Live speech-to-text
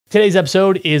Today's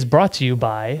episode is brought to you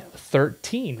by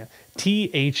 13,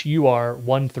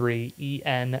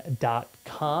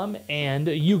 THUR13EN.com, and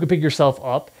you can pick yourself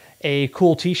up a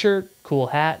cool t-shirt, cool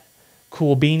hat,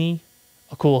 cool beanie,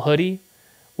 a cool hoodie,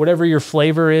 whatever your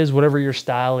flavor is, whatever your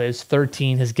style is.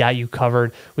 13 has got you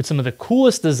covered with some of the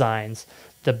coolest designs,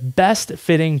 the best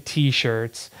fitting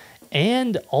t-shirts,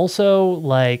 and also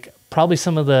like probably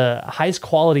some of the highest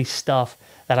quality stuff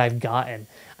that I've gotten.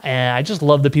 And I just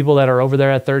love the people that are over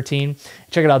there at 13.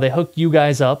 Check it out. They hook you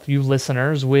guys up, you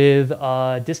listeners, with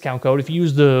a discount code. If you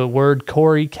use the word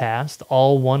Cory Cast,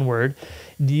 all one word,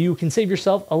 you can save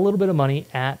yourself a little bit of money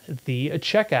at the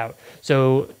checkout.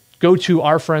 So go to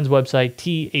our friend's website,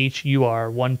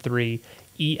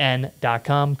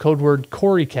 THUR13EN.com, code word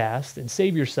CoryCast, and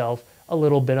save yourself a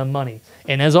little bit of money.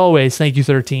 And as always, thank you,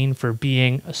 13, for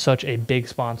being such a big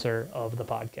sponsor of the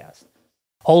podcast.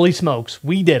 Holy smokes,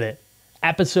 we did it.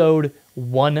 Episode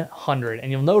 100,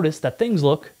 and you'll notice that things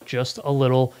look just a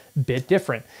little bit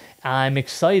different. I'm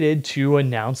excited to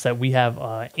announce that we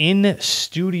have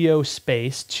in-studio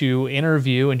space to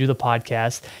interview and do the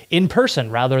podcast in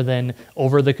person rather than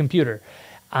over the computer.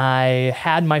 I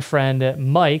had my friend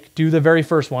Mike do the very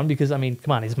first one because, I mean,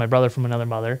 come on, he's my brother from another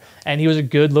mother, and he was a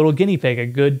good little guinea pig, a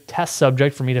good test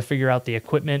subject for me to figure out the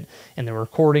equipment and the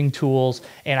recording tools,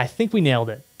 and I think we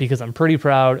nailed it because I'm pretty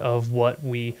proud of what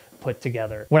we put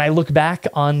together. When I look back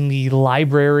on the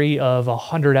library of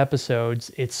 100 episodes,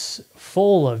 it's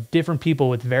full of different people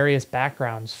with various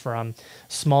backgrounds, from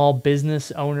small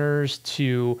business owners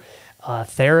to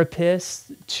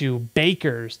therapists to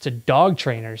bakers to dog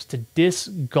trainers to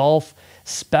disc golf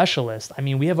specialists. I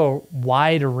mean, we have a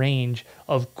wide range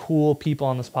of cool people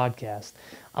on this podcast.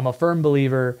 I'm a firm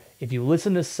believer, if you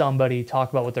listen to somebody talk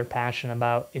about what they're passionate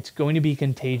about, it's going to be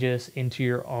contagious into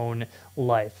your own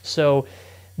life. So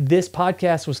this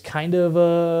podcast was kind of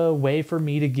a way for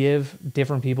me to give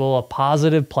different people a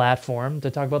positive platform to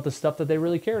talk about the stuff that they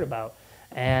really cared about.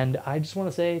 And I just want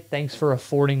to say thanks for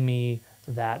affording me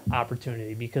that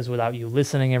opportunity, because without you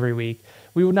listening every week,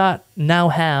 we would not now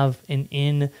have an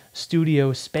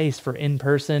in-studio space for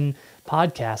in-person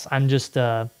podcasts. I'm just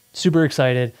super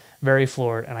excited, very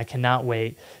floored, and I cannot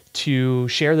wait to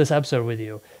share this episode with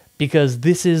you, because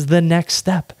this is the next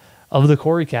step of the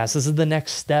Cory Cast. This is the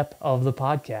next step of the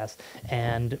podcast.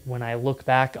 And when I look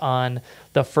back on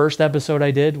the first episode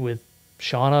I did with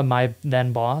Shauna, my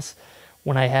then boss,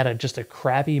 when I had just a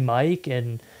crappy mic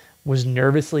and was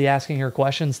nervously asking her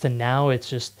questions, to now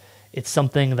it's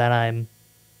something that I'm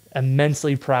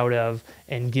immensely proud of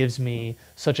and gives me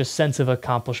such a sense of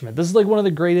accomplishment. This is like one of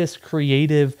the greatest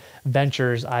creative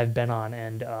ventures I've been on,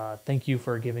 and thank you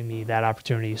for giving me that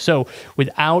opportunity. So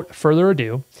without further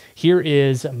ado, here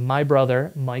is my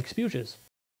brother, Mike Spuches.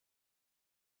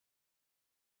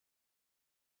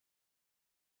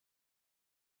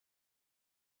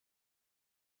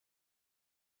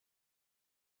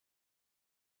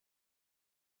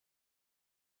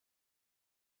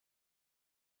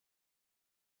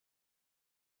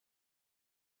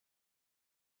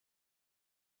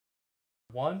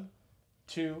 One,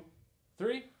 two,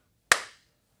 three.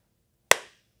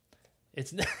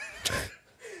 It's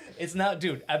it's not,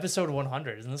 dude, episode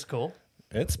 100. Isn't this cool?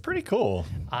 It's pretty cool.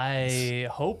 I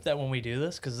hope that when we do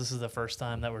this, because this is the first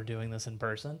time that we're doing this in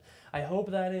person, I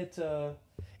hope that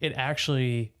it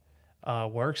actually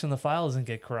works and the file doesn't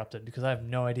get corrupted, because I have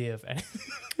no idea if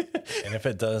anything. And if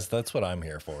it does, that's what I'm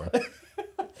here for.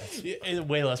 It's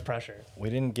way less pressure. We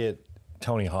didn't get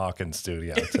Tony Hawk in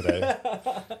studio today.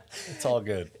 It's all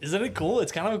good. Isn't it cool?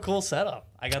 It's kind of a cool setup.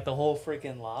 I got the whole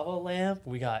freaking lava lamp.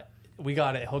 We got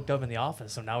it hooked up in the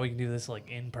office, so now we can do this like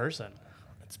in person.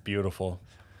 It's beautiful.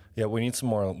 Yeah, we need some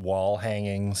more wall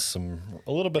hangings,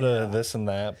 a little bit of this and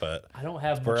that, but I don't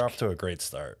have. We're off to a great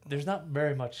start. There's not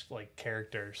very much like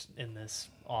characters in this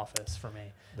office for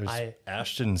me.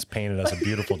 Ashton's painted us a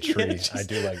beautiful tree. Yeah, I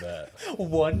do like that.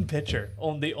 One picture,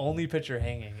 the only picture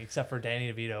hanging, except for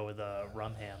Danny DeVito with a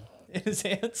rum ham in his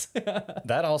hands.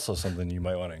 That also something you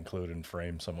might want to include in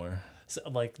frame somewhere. So,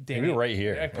 like Danny, maybe right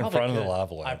here in front of the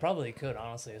lava lamp. I probably could,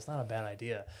 honestly. It's not a bad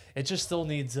idea. It just still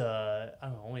needs I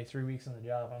don't know, only 3 weeks on the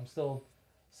job. I'm still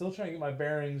trying to get my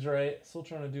bearings right. Still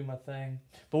trying to do my thing.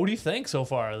 But what do you think so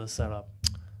far of the setup?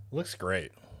 Looks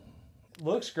great.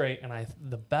 Looks great, and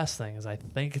the best thing is I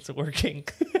think it's working.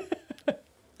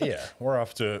 Yeah,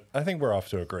 I think we're off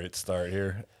to a great start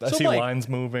here. I see Mike, lines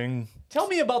moving. Tell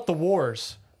me about the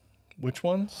wars. Which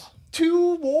ones?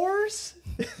 2 wars?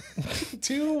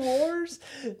 2 wars?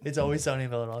 It's Always Sunny in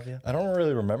Philadelphia. I don't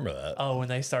really remember that. Oh, when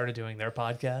they started doing their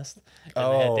podcast.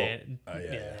 And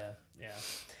Yeah.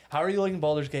 How are you liking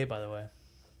Baulders Gate, by the way?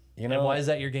 You know, and why is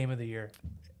that your game of the year?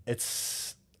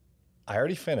 It's I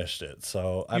already finished it.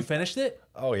 So You finished it?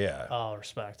 Oh yeah. Oh,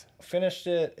 respect. Finished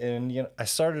it, and I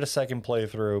started a second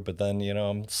playthrough, but then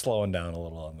I'm slowing down a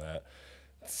little on that.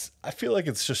 I feel like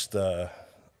it's just I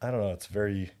don't know, it's a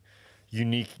very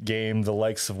unique game, the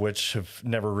likes of which have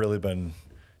never really been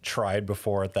tried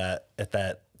before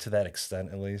to that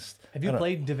extent, at least. Have you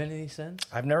played Divinity Sin?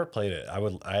 I've never played it.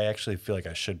 I actually feel like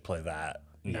I should play that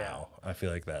now. I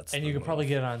feel like that's and you could probably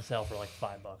get it on sale for like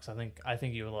 $5. I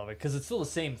think you would love it because it's still the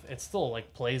same. It still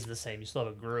like plays the same. You still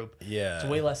have a group. Yeah, it's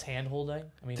way less hand holding.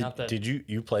 I mean, not that. Did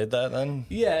you played that then?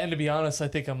 Yeah, and to be honest, I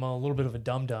think I'm a little bit of a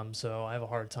dum dum, so I have a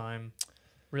hard time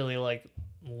really like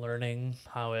learning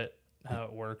how it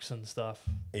works and stuff.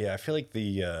 Yeah, I feel like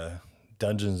the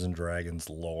Dungeons and Dragons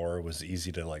lore was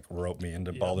easy to like rope me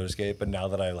into Baldur's Gate, but now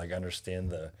that I like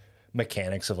understand the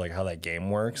mechanics of like how that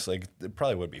game works, like it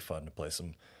probably would be fun to play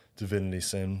some Divinity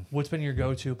Sin. What's been your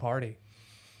go-to party?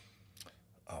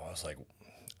 Oh, I was like,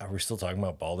 are we still talking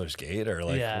about Baldur's Gate or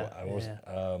like? Yeah, I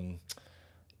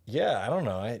don't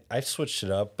know. I switched it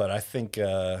up, but I think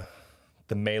the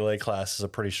melee classes are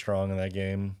pretty strong in that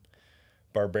game.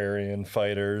 Barbarian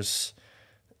fighters,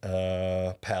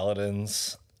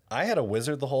 paladins. I had a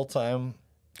wizard the whole time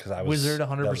because I was wizard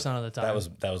 100% of the time.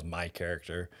 That was my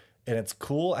character. And it's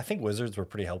cool. I think wizards were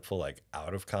pretty helpful, like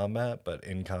out of combat, but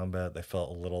in combat they felt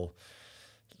a little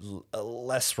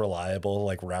less reliable,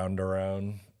 like round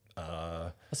around.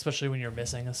 Especially when you're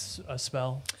missing a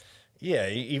spell. Yeah,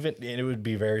 even it would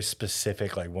be very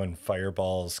specific, like when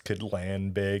fireballs could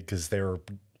land big because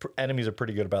enemies are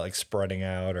pretty good about like spreading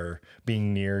out or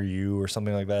being near you or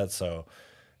something like that. So.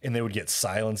 And they would get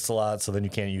silenced a lot, so then you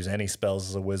can't use any spells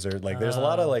as a wizard. Like, there's a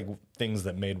lot of like things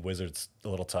that made wizards a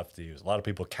little tough to use. A lot of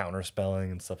people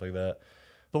counterspelling and stuff like that.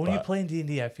 But when you play in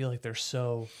D&D, I feel like they're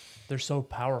so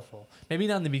powerful. Maybe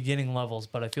not in the beginning levels,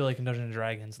 but I feel like in Dungeons and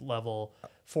Dragons, level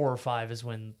 4 or 5 is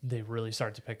when they really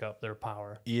start to pick up their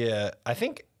power. Yeah, I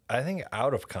think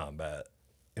out of combat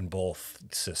in both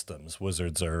systems,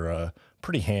 wizards are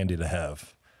pretty handy to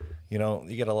have. You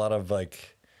get a lot of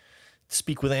like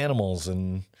speak with animals,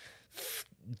 and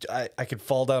I could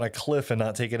fall down a cliff and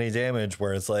not take any damage,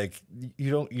 where it's like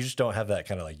you just don't have that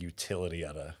kind of like utility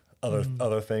out of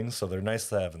other things, so they're nice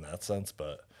to have in that sense.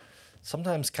 But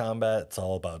sometimes combat, it's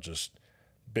all about just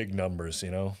big numbers,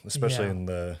 especially in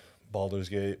the Baldur's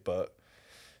Gate. But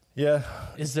yeah,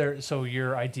 so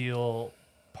your ideal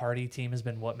party team has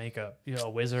been what makeup? A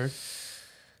wizard?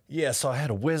 Yeah, so I had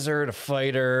a wizard, a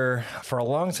fighter. For a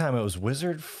long time, it was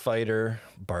wizard, fighter,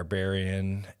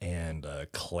 barbarian, and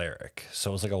cleric. So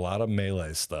it was like a lot of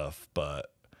melee stuff, but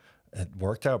it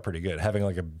worked out pretty good. Having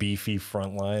like a beefy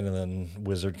front line and then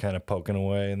wizard kind of poking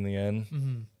away in the end.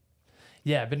 Mm-hmm.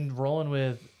 Yeah, I've been rolling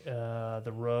with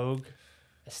the rogue,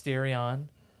 Asterion,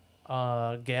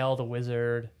 Gale the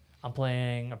wizard. I'm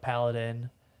playing a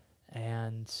paladin,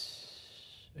 and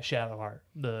Shadowheart,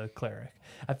 the cleric.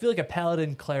 I feel like a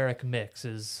paladin cleric mix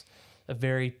is a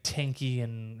very tanky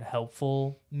and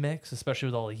helpful mix, especially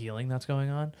with all the healing that's going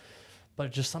on.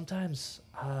 But just sometimes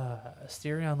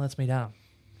Asterion lets me down.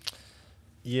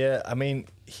 Yeah, I mean,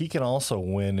 he can also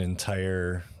win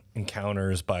entire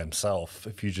encounters by himself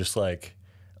if you just like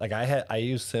I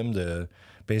used him to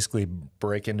basically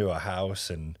break into a house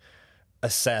and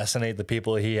assassinate the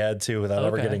people he had to without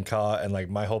ever getting caught, and like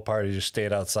my whole party just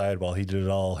stayed outside while he did it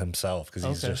all himself because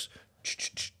he's just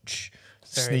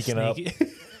sneaking up,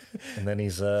 and then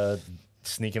he's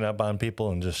sneaking up on people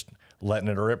and just letting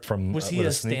it rip from. Was he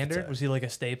a standard? Attack. Was he like a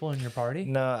staple in your party?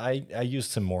 No, I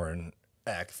used him more in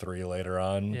Act 3 later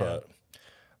on, but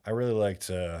I really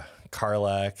liked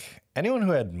Karlach. Anyone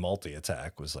who had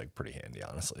multi-attack was like pretty handy,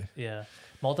 honestly. Yeah,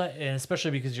 and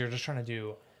especially because you're just trying to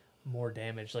do more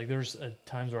damage. Like there's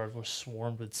times where I was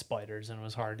swarmed with spiders and it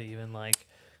was hard to even like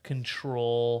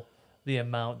control the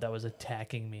amount that was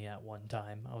attacking me at one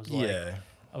time. I was like,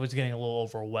 I was getting a little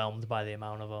overwhelmed by the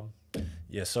amount of them.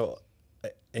 Yeah, so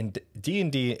in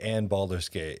D&D and Baldur's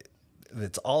Gate,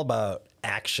 it's all about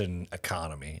action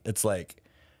economy. It's like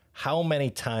how many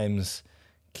times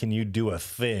can you do a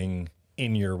thing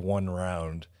in your one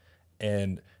round?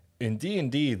 And in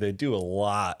D&D, they do a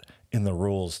lot in the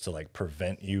rules to like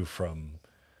prevent you from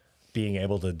being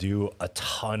able to do a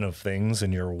ton of things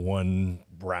in your one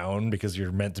round because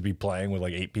you're meant to be playing with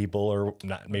like 8 people, or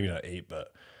maybe not 8,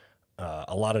 but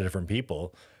a lot of different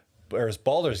people. Whereas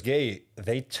Baldur's Gate,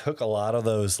 they took a lot of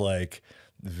those like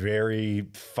very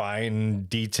fine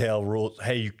detail rules.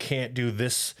 Hey, you can't do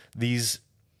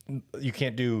you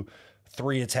can't do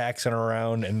 3 attacks in a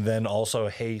round and then also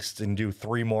haste and do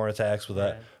 3 more attacks with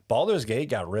that. Baldur's Gate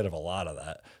got rid of a lot of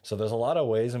that. So there's a lot of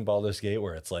ways in Baldur's Gate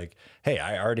where it's like, hey,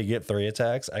 I already get 3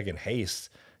 attacks. I can haste,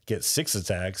 get 6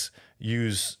 attacks,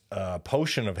 use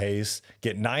potion of haste,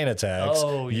 get 9 attacks,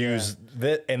 use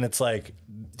that, and it's like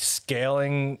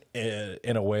scaling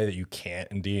in a way that you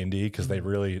can't in D&D because they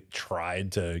really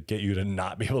tried to get you to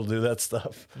not be able to do that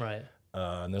stuff. Right.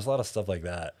 And there's a lot of stuff like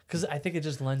that. Because I think it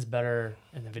just lends better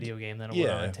in the video game than it would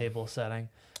on a table setting.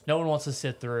 No one wants to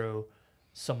sit through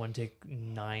someone take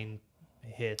 9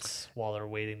 hits while they're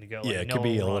waiting to go. Yeah, it could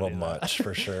be a little much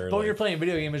for sure. But when you're playing a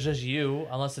video game, it's just you,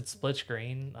 unless it's split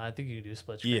screen. I think you can do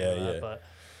split screen.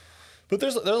 But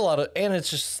there's a lot of, and it's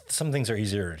just some things are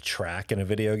easier to track in a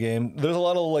video game. There's a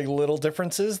lot of like little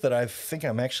differences that I think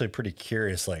I'm actually pretty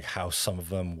curious, like how some of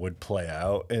them would play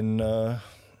out in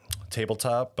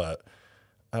tabletop. But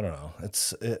I don't know.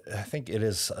 I think it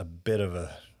is a bit of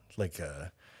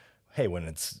a hey, when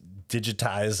it's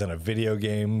digitized and a video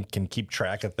game can keep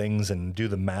track of things and do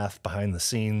the math behind the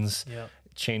scenes, it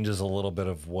changes a little bit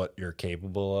of what you're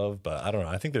capable of. But I don't know.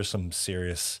 I think there's some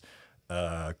serious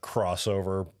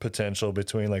crossover potential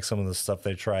between like some of the stuff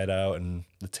they tried out and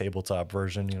the tabletop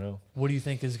version, you know. What do you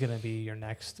think is going to be your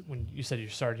next, when you said you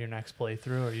started your next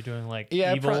playthrough, are you doing like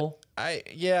evil?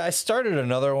 I started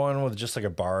another one with just like a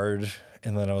bard,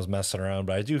 and then I was messing around,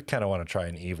 but I do kind of want to try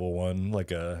an evil one,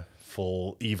 like a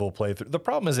full evil playthrough. The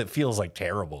problem is it feels like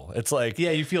terrible. It's like,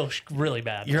 yeah, you feel really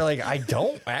bad. You're like, I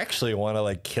don't actually want to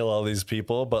like kill all these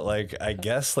people, but like I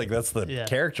guess like that's the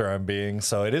character I'm being.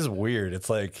 So it is weird. It's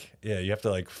like, yeah, you have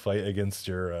to like fight against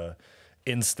your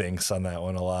instincts on that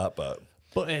one a lot, but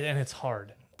and it's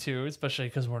hard too, especially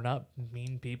because we're not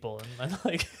mean people and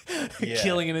like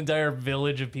killing an entire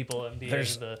village of people and being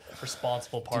the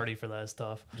responsible party for that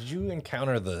stuff. Did you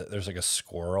encounter there's like a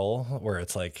squirrel where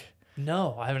it's like,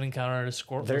 no, I haven't encountered a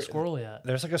squirrel yet.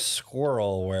 There's like a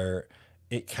squirrel where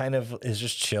it kind of is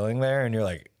just chilling there, and you're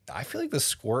like, I feel like the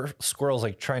squirrel's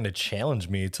like trying to challenge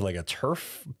me to like a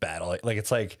turf battle. Like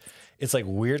it's like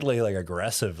weirdly like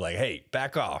aggressive, like, hey,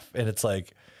 back off. And it's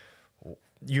like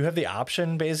you have the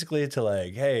option basically to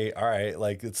like, hey, all right,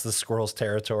 like it's the squirrel's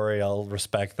territory, I'll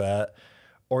respect that.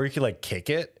 Or you could like kick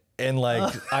it. And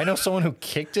like, I know someone who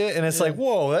kicked it, and it's like,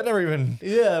 whoa, that never even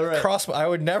crossed my, I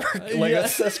would never, like,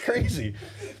 that's crazy.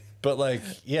 But like,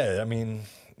 yeah, I mean,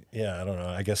 yeah, I don't know.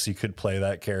 I guess you could play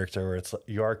that character where it's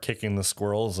you are kicking the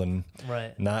squirrels and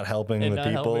not helping the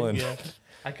people and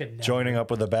I could never. Joining up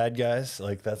with the bad guys.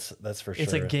 Like that's for sure.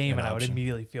 It's a game, and I would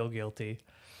immediately feel guilty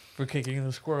for kicking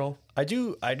the squirrel. I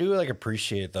do like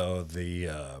appreciate though the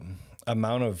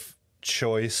amount of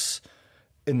choice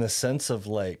in the sense of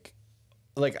like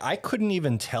I couldn't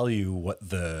even tell you what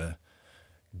the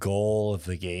goal of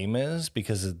the game is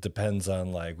because it depends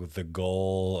on like with the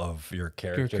goal of your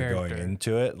character going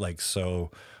into it. Like,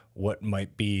 so what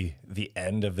might be the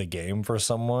end of the game for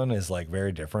someone is like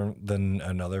very different than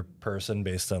another person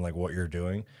based on like what you're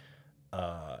doing.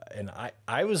 And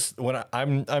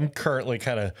I'm currently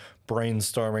kind of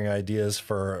brainstorming ideas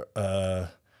for,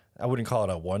 I wouldn't call it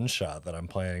a one shot that I'm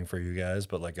planning for you guys,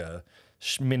 but like a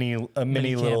mini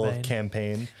little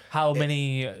campaign. How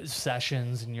many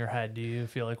sessions in your head do you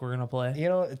feel like we're gonna play? You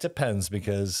know, it depends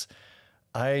because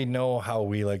I know how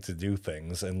we like to do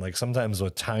things, and like sometimes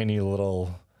a tiny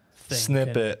little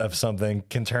snippet of something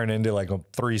can turn into like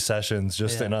 3 sessions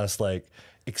just in us like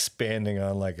expanding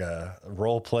on like a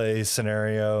role play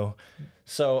scenario.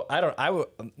 So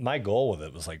my goal with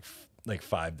it was like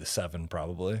 5 to 7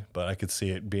 probably, but I could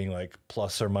see it being like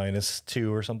plus or minus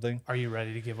 2 or something. Are you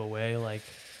ready to give away like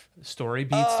story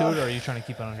beats to it, or are you trying to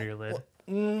keep it under your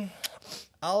lid?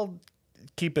 I'll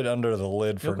keep it under the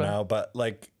lid for now, but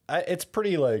like it's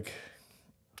pretty like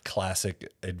classic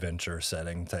adventure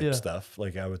setting type stuff.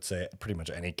 Like I would say pretty much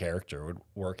any character would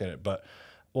work in it. But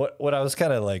what I was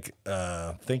kind of like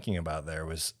thinking about there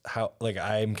was how like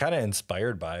I'm kind of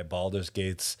inspired by Baulders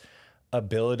Gate's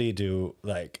ability to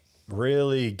like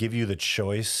really give you the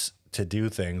choice to do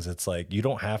things. It's like you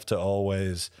don't have to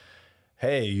always,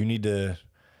 hey, you need to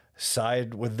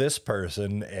side with this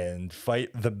person and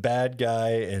fight the bad guy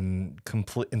and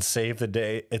save the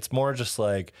day. It's more just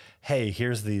like, hey,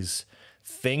 here's these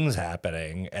things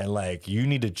happening, and like you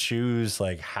need to choose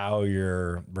like how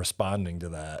you're responding to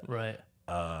that. Right.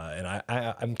 And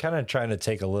I'm kind of trying to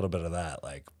take a little bit of that.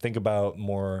 Like think about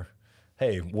more,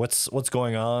 hey, what's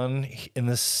going on in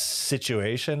this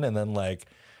situation? And then like,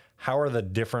 how are the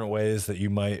different ways that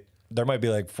there might be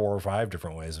like 4 or 5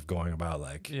 different ways of going about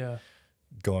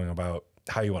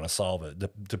how you want to solve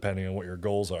it, depending on what your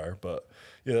goals are. But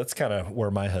yeah, that's kind of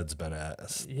where my head's been at,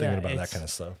 thinking about that kind of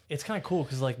stuff. It's kind of cool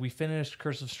because like we finished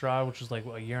Curse of Strahd, which was like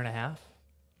a year and a half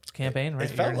campaign, right?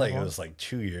 It felt like it was like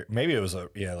 2 years. Maybe it was like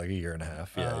a year and a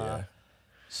half. Yeah.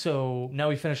 So now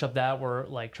we finish up that. We're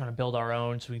like trying to build our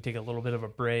own so we can take a little bit of a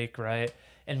break, right?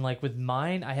 And like with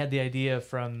mine, I had the idea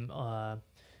from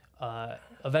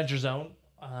Adventure Zone,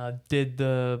 did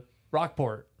the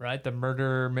Rockport, right? The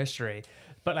murder mystery.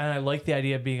 But I like the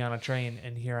idea of being on a train,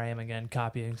 and here I am again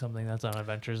copying something that's on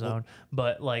Adventure Zone.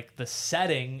 But like the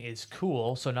setting is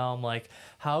cool, so now I'm like,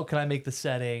 how can I make the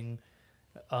setting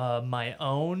my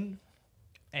own?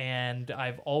 And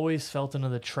I've always felt into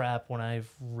the trap when I've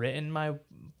written my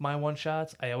one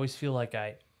shots. I always feel like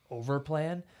I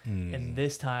overplan, and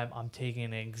this time I'm taking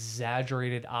an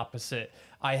exaggerated opposite.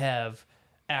 I have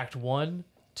Act 1,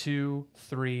 2,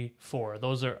 3, 4.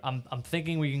 Those are I'm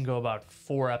thinking we can go about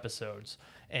 4 episodes,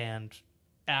 and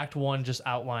Act 1 just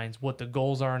outlines what the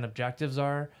goals are and objectives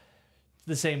are.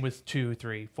 The same with 2,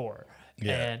 3, 4.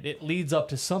 Yeah. And it leads up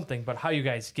to something, but how you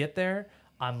guys get there,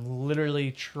 I'm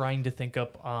literally trying to think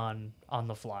up on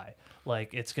the fly.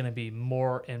 Like it's going to be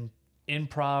more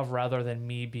improv rather than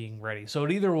me being ready. So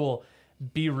it either will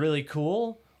be really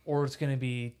cool or it's going to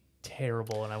be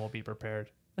terrible and I won't be prepared.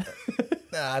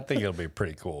 Nah, I think it'll be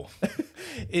pretty cool.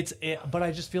 But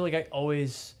I just feel like I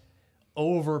always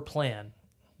over plan.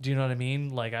 Do you know what I mean?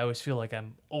 Like I always feel like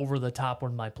I'm over the top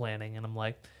with my planning, and I'm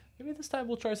like, maybe this time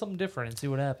we'll try something different and see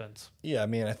what happens. Yeah, I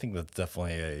mean, I think that's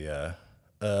definitely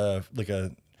like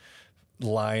a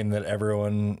line that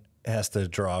everyone has to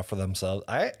draw for themselves.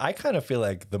 I kind of feel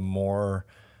like the more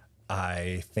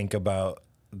I think about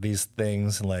these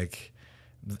things, and like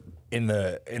in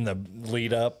the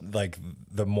lead up, like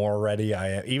the more ready I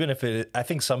am. Even if I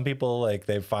think some people like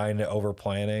they find over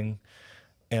planning,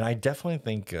 and I definitely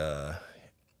think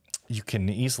you can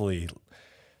easily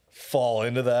fall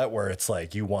into that where it's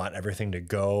like you want everything to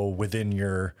go within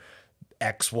your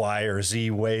X, Y, or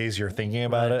Z ways you're thinking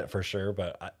about it for sure.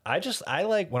 But I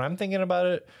like when I'm thinking about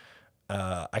it,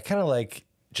 I kind of like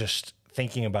just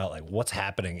thinking about like what's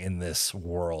happening in this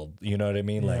world. You know what I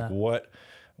mean? Yeah. Like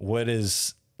what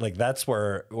is like, that's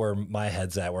where my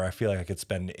head's at, where I feel like I could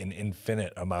spend an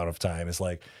infinite amount of time is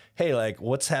like, hey, like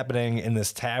what's happening in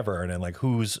this tavern, and like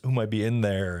who might be in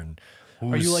there, and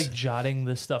Are you like jotting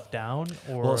this stuff down,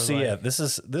 or well, see, like... yeah, this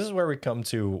is where we come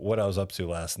to what I was up to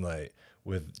last night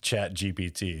with Chat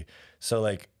GPT. So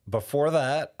like before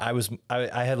that, I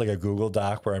had like a Google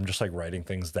Doc where I'm just like writing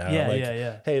things down. Yeah, like,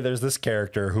 yeah. Hey, there's this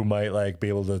character who might like be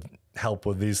able to help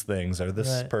with these things, or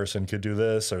this person could do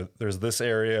this, or there's this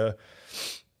area.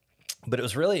 But it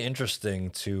was really interesting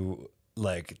to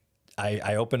like,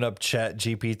 I opened up Chat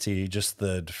GPT, just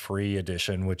the free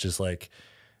edition, which is like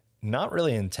not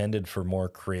really intended for more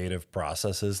creative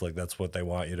processes. Like that's what they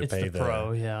want you to pay the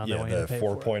pro, yeah, the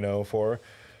 4.0 for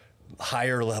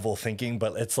higher level thinking.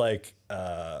 But it's like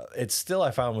it's still,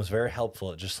 I found, was very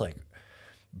helpful at just like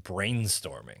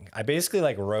brainstorming. I basically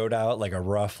like wrote out like a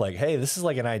rough like, hey, this is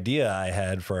like an idea I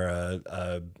had for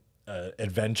a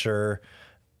adventure,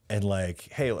 and like,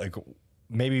 hey, like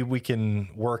maybe we can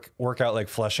work out like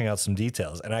fleshing out some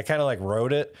details. And I kind of like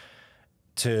wrote it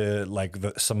to like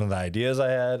some of the ideas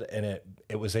I had, and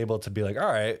it was able to be like, all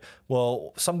right,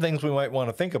 well, some things we might want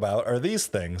to think about are these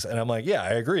things. And I'm like, yeah,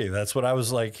 I agree. That's what I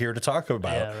was like here to talk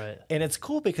about. Yeah, right. And it's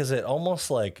cool because it almost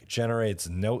like generates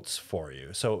notes for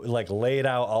you. So like laid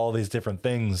out all these different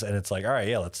things, and it's like, all right,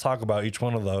 yeah, let's talk about each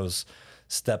one of those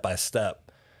step by step.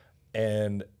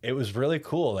 And it was really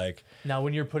cool. Like now,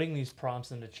 when you're putting these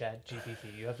prompts into Chat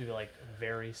GPT, you have to be like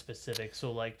very specific.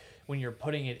 So like when you're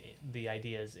putting the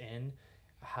ideas in,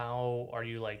 how are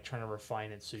you like trying to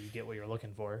refine it so you get what you're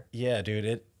looking for? Yeah,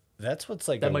 dude, that's what's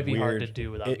like that might be hard weird, to do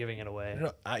without giving it away.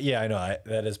 Yeah, I know.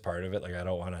 That is part of it. Like I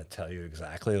don't want to tell you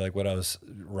exactly like what I was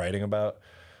writing about,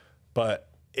 but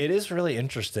it is really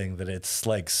interesting that it's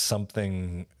like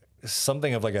something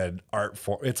of like an art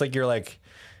form. It's like you're like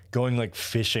going like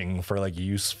fishing for like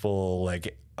useful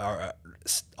like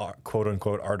quote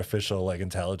unquote artificial like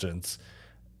intelligence,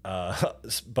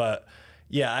 but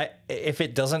yeah, if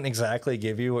it doesn't exactly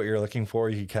give you what you're looking for,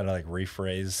 you can kind of like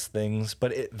rephrase things.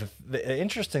 But the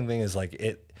interesting thing is like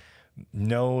it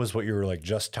knows what you were like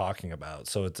just talking about,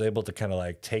 so it's able to kind of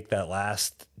like take that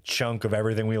last chunk of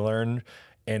everything we learned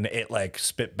and it like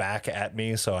spit back at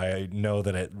me, so I know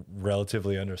that it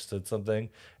relatively understood something.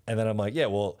 And then I'm like, yeah,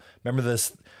 well, remember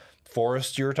this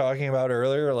forest you were talking about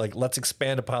earlier? Like, let's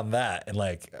expand upon that. And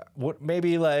like, what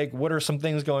are some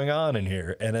things going on in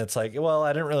here? And it's like, well,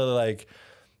 I didn't really like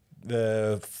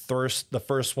the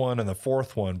first one and the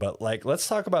fourth one, but like, let's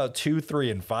talk about 2, 3,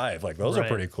 and 5. Like those are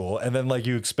pretty cool. And then like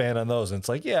you expand on those, and it's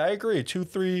like, yeah, I agree. 2,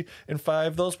 3, and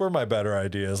 5, those were my better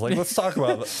ideas. Like, let's talk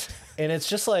about it. And it's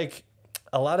just like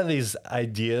a lot of these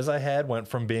ideas I had went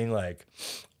from being like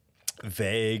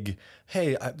vague,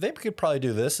 hey, they could probably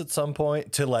do this at some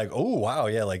point, to like, oh wow,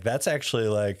 yeah, like that's actually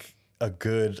like a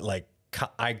good like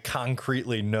I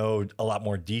concretely know a lot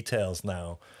more details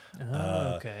now.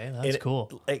 Oh, okay, that's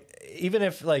cool. Like, even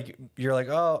if like you're like,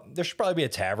 oh, there should probably be a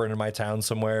tavern in my town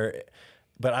somewhere,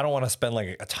 but I don't want to spend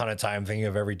like a ton of time thinking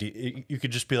of every. You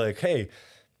could just be like, hey,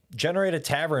 generate a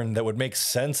tavern that would make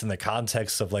sense in the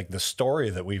context of like the story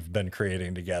that we've been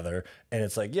creating together. And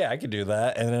it's like, yeah, I could do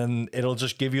that. And then it'll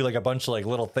just give you like a bunch of like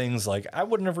little things. Like I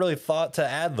wouldn't have really thought to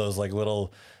add those like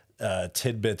little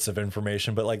tidbits of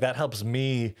information, but like that helps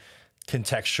me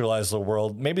contextualize the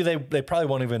world. Maybe they probably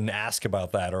won't even ask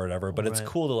about that or whatever, but it's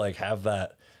cool to like have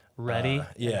that ready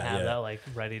and have that like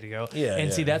ready to go.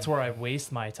 And see, that's where I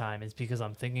waste my time, is because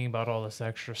I'm thinking about all this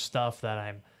extra stuff that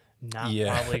I'm not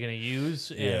probably going to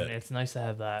use, and it's nice to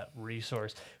have that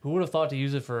resource. Who would have thought to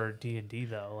use it for D&D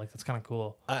though? Like that's kind of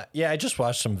cool. I just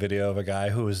watched some video of a guy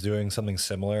who was doing something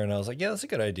similar, and I was like, yeah, that's a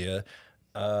good idea.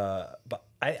 But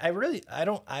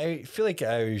I feel like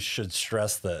I should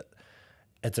stress that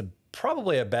it's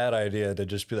probably a bad idea to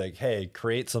just be like, hey,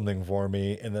 create something for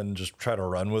me, and then just try to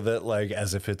run with it like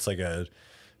as if it's like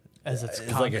it's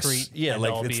concrete.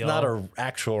 Like it's not an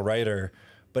actual writer,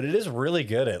 but it is really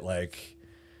good at like,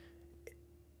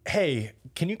 hey,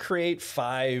 can you create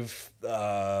 5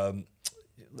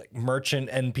 like merchant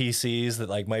NPCs that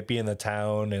like might be in the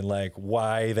town and like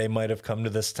why they might have come to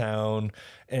this town?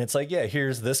 And it's like, yeah,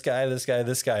 here's this guy, this guy,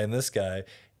 this guy, and this guy.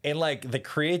 And like the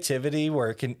creativity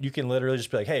where you can literally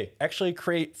just be like, hey, actually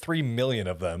create 3 million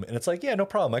of them. And it's like, yeah, no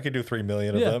problem. I could do 3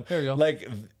 million of them. There you go. Like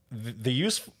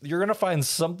you're going to find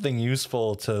something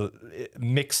useful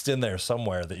mixed in there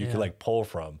somewhere that you could like pull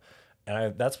from.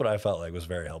 And that's what I felt like was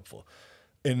very helpful.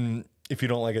 And if you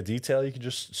don't like a detail, you can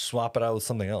just swap it out with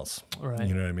something else. Right.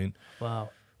 You know what I mean? Wow.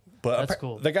 But that's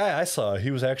cool. The guy I saw, he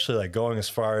was actually like going as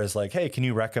far as like, hey, can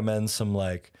you recommend some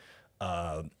like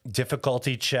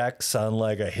difficulty checks on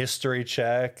like a history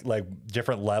check, like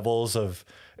different levels of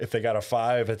if they got a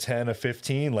 5, a 10, a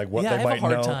 15, like what they might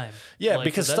know. Time. Yeah, like,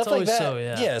 because stuff like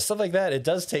that. Stuff like that. It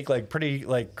does take like pretty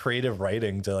like creative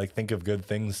writing to like think of good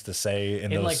things to say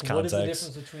in those like, contexts. What is the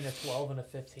difference between a 12 and a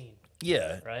 15?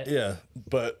 Yeah. Right. Yeah.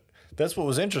 But that's what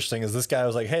was interesting is this guy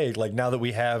was like, hey, like now that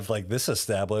we have like this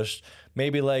established,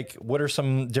 maybe like what are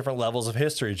some different levels of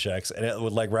history checks? And it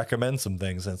would like recommend some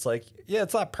things. And it's like, yeah,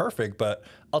 it's not perfect, but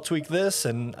I'll tweak this.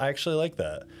 And I actually like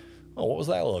that. Oh, what was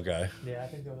that little guy? Yeah, I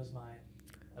think that was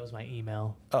my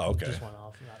email. Oh, okay. It just went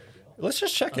off. Not a big deal. Let's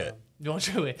just check it. You want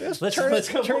to do it? Let's turn it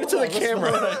to the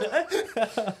camera. Turn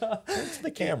it to the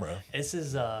camera. This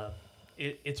is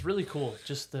it's really cool.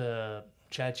 Just the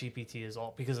ChatGPT is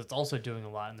all because it's also doing a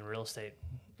lot in the real estate.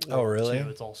 Oh, really? Too.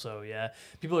 It's also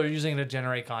people are using it to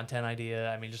generate content idea.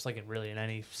 I mean, just like in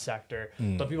any sector.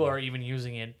 But people are even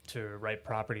using it to write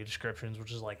property descriptions,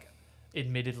 which is like,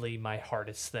 admittedly, my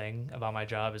hardest thing about my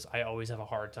job is I always have a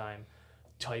hard time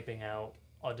typing out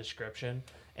a description.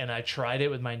 And I tried it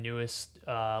with my newest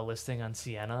listing on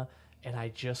Sienna, and I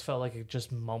just felt like it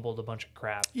just mumbled a bunch of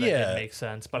crap that didn't make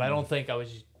sense. But I don't think I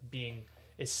was being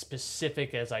as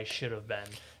specific as I should have been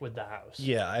with the house.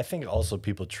 Yeah, I think also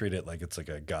people treat it like it's like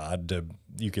a god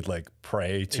you could like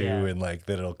pray to and like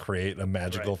that it'll create a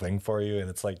magical thing for you.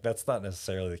 And it's like, that's not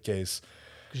necessarily the case.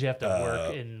 Because you have to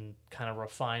work and kind of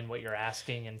refine what you're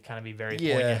asking and kind of be very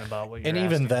poignant about what you're asking.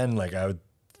 And even then, like I would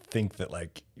think that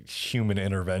like human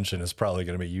intervention is probably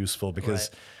going to be useful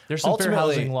because there's some fair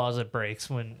housing laws it breaks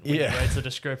when it writes the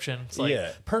description. It's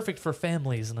like perfect for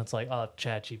families, and it's like, oh,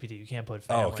 ChatGPT, you can't put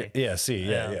family. Oh, okay. Yeah, see,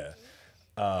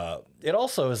 it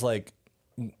also is like,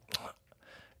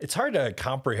 it's hard to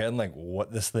comprehend like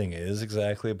what this thing is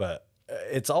exactly, but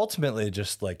it's ultimately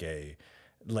just like a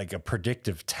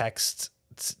predictive text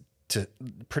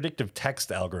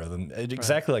algorithm,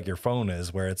 exactly like your phone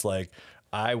is, where it's like,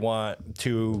 I want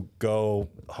to go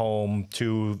home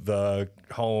to the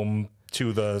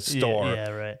store. Yeah,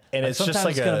 right. And it's just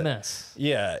like it's gonna miss.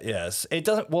 Yeah, yes. It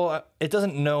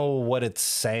doesn't know what it's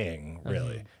saying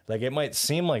really. Like it might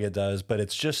seem like it does, but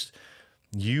it's just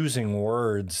using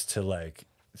words to like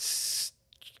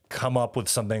come up with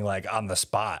something like on the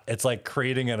spot. It's like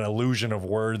creating an illusion of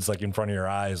words like in front of your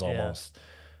eyes almost.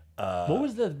 What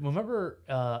was remember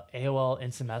AOL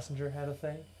Instant Messenger had a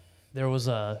thing? There was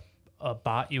a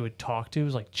bot you would talk to. It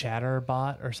was like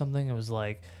Chatterbot or something. It was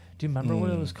like, do you remember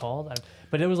what it was called?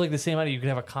 But it was like the same idea. You could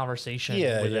have a conversation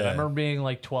with it. I remember being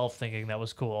like 12 thinking that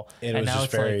was cool. And it was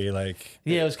just very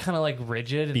it was kind of like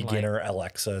rigid. And beginner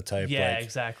Alexa type. Yeah,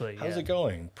 exactly. How's it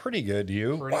going? Pretty good,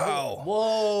 you? Wow. Good.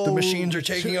 Whoa. The machines are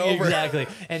taking over. Exactly.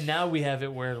 And now we have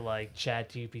it where like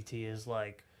ChatGPT is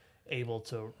like, able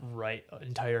to write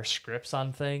entire scripts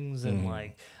on things, and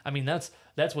like, I mean, that's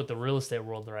what the real estate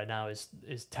world right now is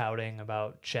touting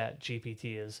about Chat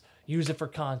GPT, is use it for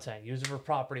content, use it for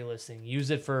property listing, use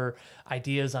it for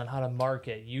ideas on how to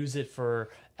market, use it for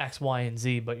X, Y, and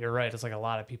Z. But you're right, it's like a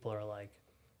lot of people are like,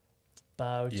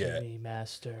 bow to me,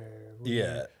 master.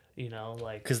 Yeah. You know,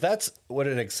 like, because that's what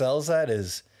it excels at,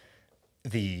 is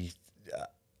the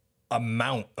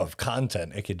amount of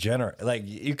content it could generate. Like,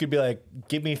 you could be like,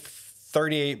 give me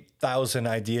 38,000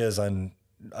 ideas on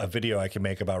a video I can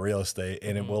make about real estate,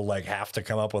 and it will like have to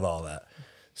come up with all that.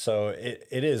 So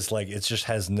it is like, it just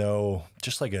has no,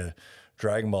 just like a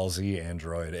Dragon Ball Z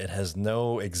android, it has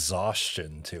no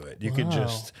exhaustion to it. You could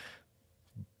just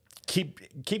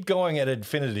keep going at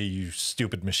infinity, you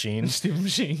stupid machine. Stupid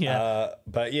machine, yeah.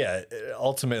 But yeah,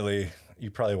 ultimately, you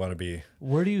probably want to be.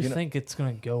 Where do you think it's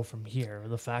going to go from here?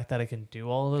 The fact that it can do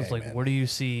all of this, like, man. where do you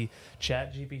see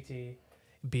Chat GPT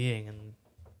being in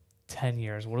 10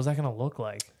 years? What is that going to look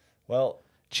like? Well,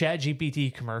 Chat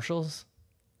GPT commercials,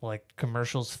 like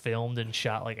commercials filmed and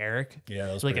shot like Eric. Yeah,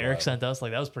 that was like pretty Eric wild. sent us.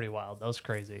 Like, that was pretty wild. That was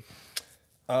crazy.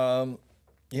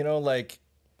 you know, like,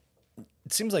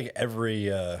 it seems like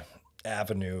every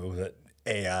avenue that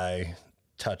AI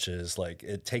touches, like,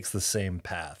 it takes the same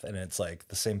path, and it's like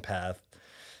the same path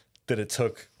that it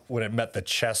took when it met the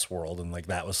chess world, and like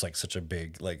that was like such a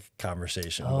big like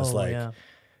conversation. It was like, yeah.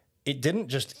 it didn't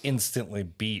just instantly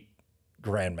beat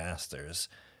grandmasters.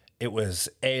 It was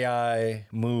AI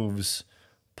moves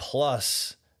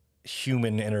plus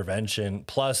human intervention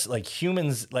plus like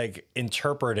humans like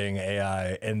interpreting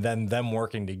AI and then them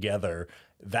working together.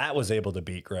 That was able to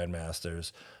beat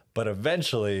grandmasters, but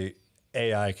eventually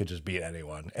AI could just beat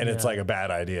anyone, and it's like a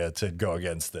bad idea to go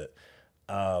against it.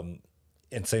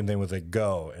 And same thing with like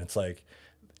Go. It's like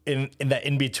in that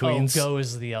in between. Go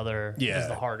is the other, is Yeah.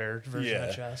 the harder version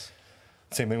of chess.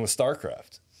 Same thing with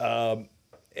StarCraft.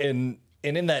 And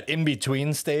in that in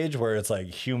between stage where it's like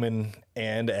human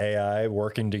and AI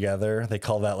working together, they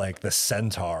call that like the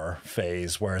centaur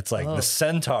phase, where it's like the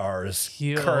centaur is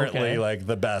currently like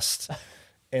the best.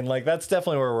 And like that's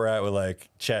definitely where we're at with like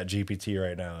Chat GPT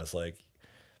right now. It's like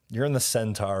you're in the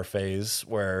centaur phase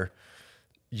where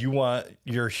you want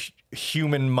your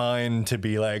human mind to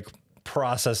be like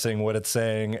processing what it's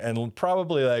saying and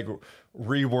probably like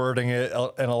rewording it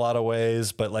in a lot of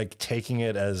ways, but like taking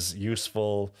it as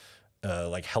useful,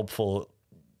 like helpful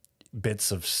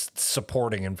bits of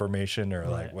supporting information or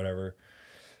like whatever.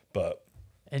 But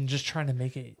and just trying to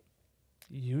make it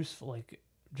useful, like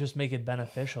just make it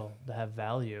beneficial to have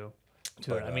value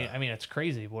to it. I mean, it's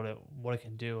crazy what it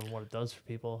can do and what it does for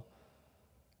people.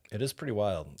 it is pretty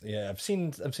wild. Yeah, I've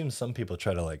seen some people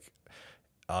try to like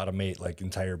automate like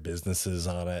entire businesses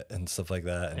on it and stuff like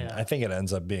that, and I think it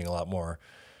ends up being a lot more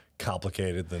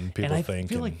complicated than people and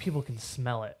think. I feel like people can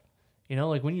smell it. You know,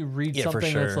 like when you read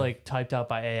something sure. that's like typed out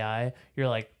by AI, you're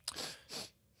like,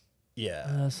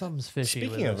 yeah. something's fishy.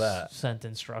 Speaking with of this that,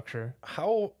 sentence structure.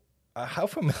 How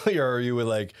familiar are you with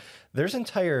like there's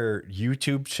entire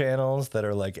YouTube channels that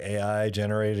are like AI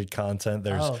generated content?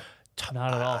 There's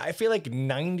not at all. I feel like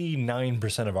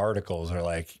 99% of articles are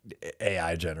like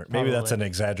AI generated. Maybe that's an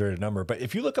exaggerated number, but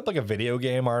if you look up like a video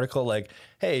game article, like,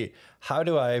 hey, how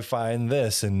do I find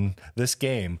this in this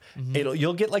game?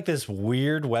 You'll get like this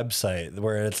weird website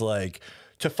where it's like,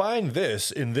 to find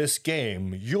this in this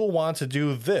game, you'll want to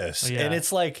do this. And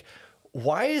it's like,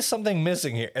 why is something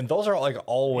missing here? And those are like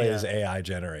always AI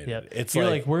generated. Yep. It's you're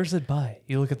like, where's it by?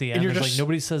 You look at the end, you're there's just- like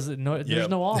nobody says that. No, there's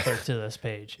no author to this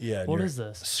page. and What you're is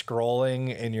this?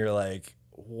 scrolling and you're like,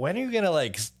 when are you gonna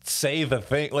like say the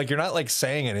thing? Like, you're not like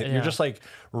saying it. You're just like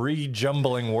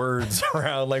rejumbling words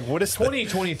around. Like, what is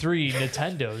 2023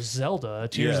 Nintendo Zelda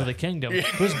Tears of the Kingdom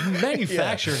was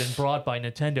manufactured and brought by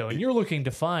Nintendo, and you're looking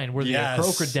to find where the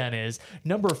Crocodile is.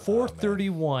 Number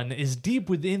 431 is deep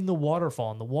within the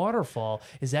waterfall, and the waterfall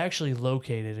is actually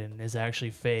located and is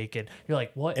actually fake. And you're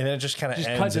like, what? And then it just kind of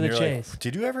ends. cut to and the you're chase. like,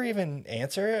 did you ever even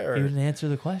answer it? Or You didn't answer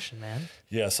the question, man.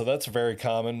 yeah, so that's very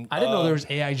common. I didn't know there was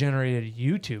AI generated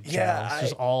YouTube channels. It's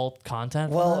just all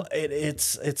content. Well,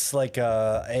 it's like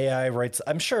AI writes.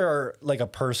 I'm sure like a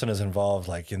person is involved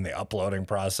like in the uploading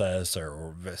process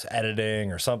or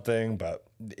editing or something, but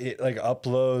it like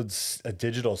uploads a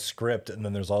digital script, and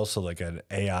then there's also like an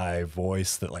AI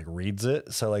voice that like reads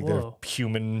it. So like their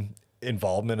human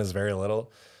involvement is very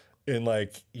little. And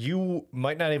like you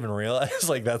might not even realize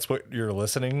like that's what you're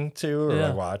listening to or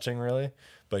like watching really.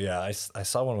 But yeah, I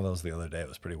saw one of those the other day. It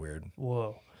was pretty weird.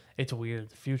 Whoa. It's weird.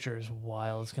 The future is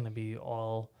wild. It's going to be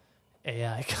all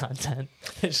AI content.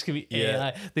 It's just going to be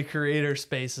AI. The creator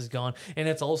space is gone. And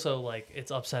it's also like,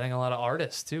 it's upsetting a lot of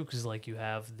artists too. Cause like you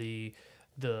have the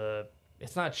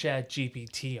it's not Chat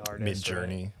GPT artist.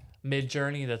 Midjourney. Right?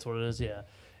 Midjourney, that's what it is. Yeah,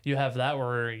 you have that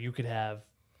where you could have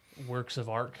works of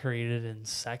art created in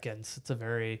seconds. It's a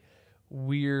very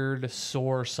weird,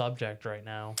 sore subject right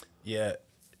now. Yeah.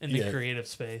 In the creative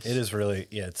space. It is really,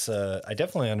 it's, I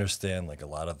definitely understand like a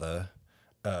lot of the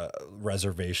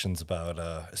reservations about,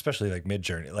 especially like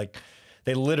Midjourney. Like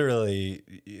they literally,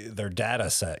 their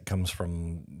data set comes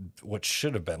from what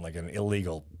should have been like an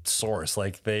illegal source.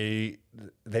 Like they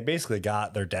basically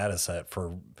got their data set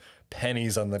for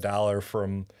pennies on the dollar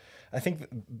from, I think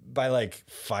by like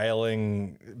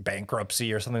filing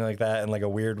bankruptcy or something like that, and like a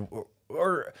weird,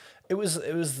 or it was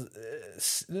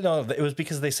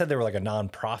because they said they were like a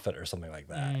nonprofit or something like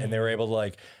that, and they were able to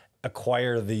like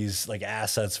acquire these like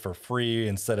assets for free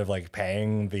instead of like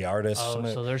paying the artist. Oh,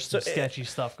 so there's some sketchy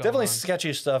stuff going definitely on.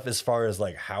 Sketchy stuff as far as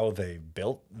like how they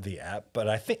built the app, but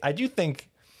I do think,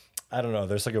 I don't know,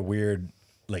 there's like a weird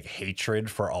like hatred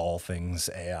for all things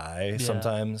AI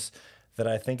sometimes that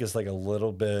I think is like a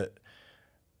little bit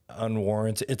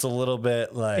unwarranted. It's a little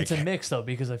bit like, it's a mix though,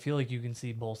 because I feel like you can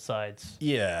see both sides.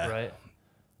 Yeah. Right.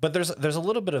 But there's a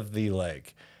little bit of the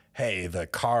like, hey, the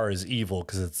car is evil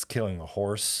because it's killing the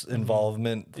horse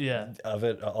involvement of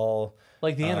it all.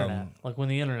 Like the internet. Like when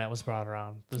the internet was brought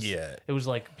around. Yeah. It was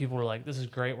like people were like, this is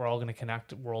great, we're all gonna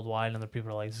connect worldwide, and other people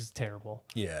are like, this is terrible.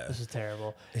 Yeah. This is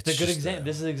terrible. It's the good just, example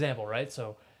this is an example, right?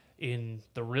 So in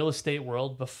the real estate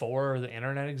world, before the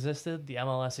internet existed, the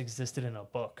MLS existed in a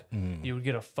book. You would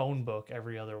get a phone book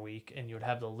every other week, and you would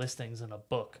have the listings in a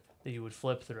book that you would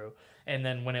flip through. And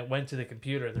then when it went to the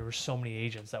computer, there were so many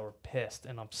agents that were pissed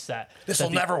and upset. This will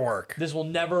never work. This will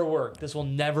never work. This will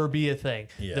never be a thing.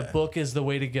 Yeah. The book is the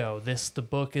way to go. The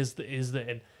book is the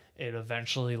and it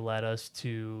eventually led us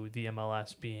to the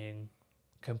MLS being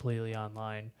completely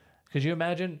online. Could you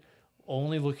imagine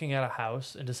only looking at a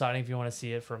house and deciding if you want to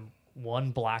see it from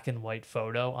one black and white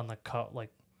photo on the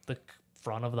the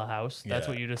front of the house? That's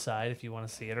what you decide if you want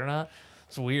to see it or not.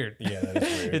 It's weird. Yeah, that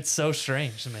is weird. It's so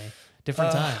strange to me.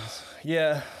 Different times.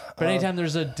 Yeah. But anytime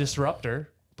there's a disruptor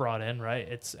brought in, right?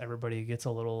 It's everybody gets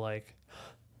a little like.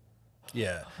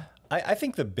 Yeah. I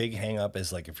think the big hang up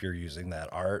is like if you're using that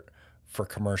art for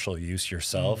commercial use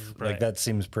yourself, right. like that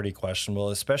seems pretty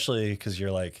questionable, especially because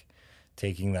you're like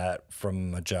taking that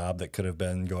from a job that could have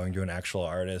been going to an actual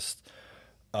artist.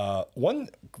 One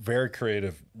very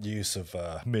creative use of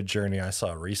Midjourney I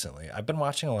saw recently. I've been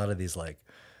watching a lot of these like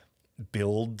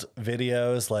build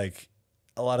videos. Like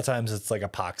a lot of times it's like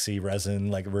epoxy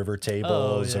resin, like river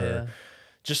tables or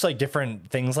just like different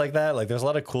things like that. Like there's a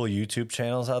lot of cool YouTube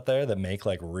channels out there that make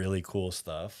like really cool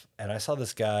stuff. And I saw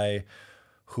this guy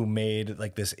who made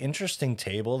like this interesting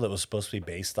table that was supposed to be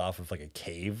based off of like a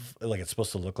cave. Like it's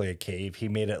supposed to look like a cave. He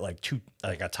made it like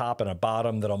like a top and a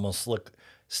bottom that almost look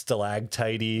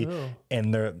stalactitey.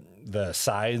 And the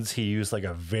sides, he used like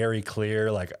a very clear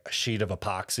like sheet of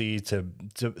epoxy to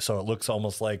so it looks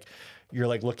almost like you're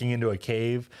like looking into a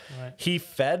cave. Right. He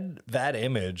fed that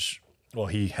image. Well,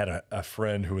 he had a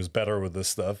friend who was better with this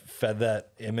stuff, fed that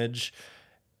image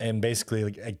and basically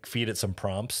like feed it some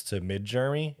prompts to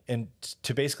Midjourney and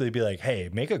to basically be like, hey,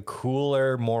 make a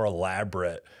cooler, more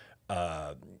elaborate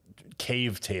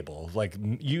cave table. Like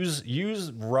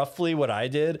use roughly what I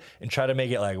did and try to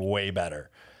make it like way better.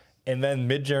 And then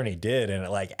Midjourney did, and it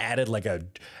like added like a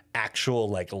actual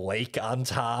like lake on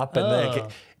top, and then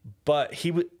but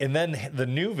and then the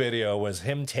new video was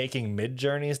him taking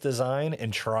Midjourney's design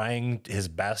and trying his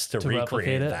best to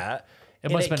recreate that.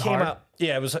 It must have been hard.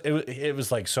 Yeah, it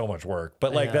was like so much work,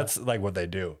 but like that's like what they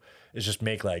do is just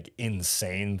make like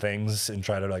insane things and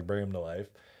try to like bring them to life.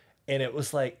 And it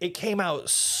was like, it came out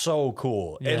so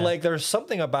cool. Yeah. And like, there's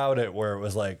something about it where it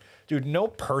was like, dude, no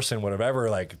person would have ever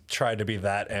like tried to be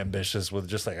that ambitious with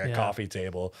just like a coffee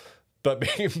table. But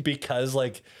because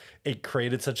like it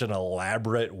created such an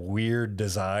elaborate, weird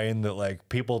design that like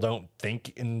people don't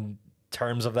think in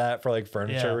terms of that for like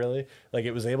furniture really. Like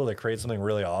it was able to create something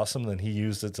really awesome, then he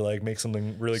used it to like make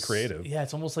something really creative. Yeah,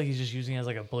 it's almost like he's just using it as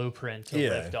like a blueprint to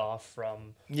lift off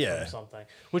from something.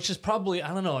 Which is probably,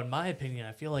 I don't know, in my opinion,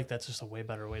 I feel like that's just a way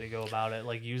better way to go about it.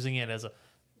 Like using it as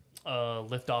a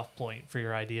lift off point for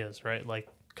your ideas, right? Like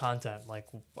content. Like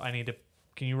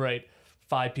can you write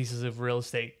 5 pieces of real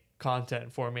estate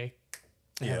content for me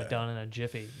and have it done in a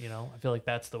jiffy, you know? I feel like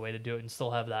that's the way to do it and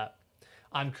still have that.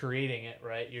 I'm creating it,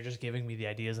 right? You're just giving me the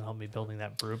ideas and help me building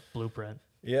that blueprint.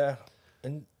 Yeah.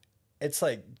 And it's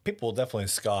like people definitely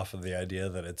scoff at the idea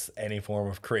that it's any form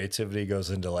of creativity goes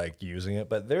into like using it,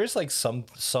 but there's like some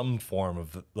form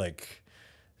of like,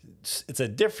 it's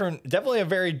definitely a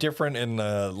very different and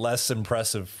less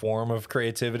impressive form of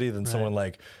creativity than someone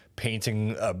like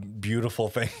painting a beautiful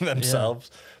thing themselves.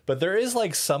 But there is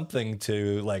like something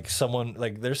to like someone,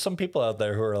 like there's some people out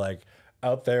there who are like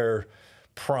out there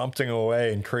prompting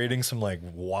away and creating some like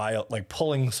wild, like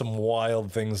pulling some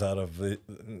wild things out of the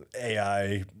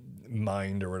AI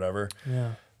mind or whatever.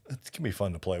 Yeah. It can be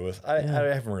fun to play with. I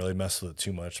haven't really messed with it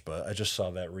too much, but I just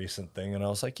saw that recent thing and I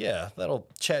was like, yeah, that'll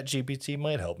ChatGPT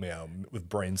might help me out with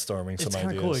brainstorming some ideas. It's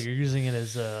kind of cool. You're using it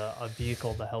as a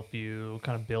vehicle to help you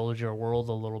kind of build your world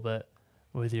a little bit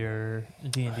with your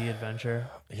D&D adventure.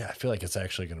 Yeah, I feel like it's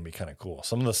actually going to be kind of cool.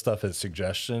 Some of the stuff it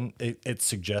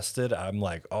suggested, I'm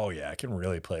like, oh yeah, I can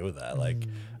really play with that. Like,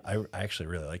 I actually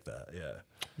really like that. Yeah.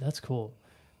 That's cool.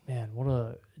 Man,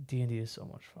 D&D is so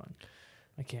much fun.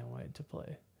 I can't wait to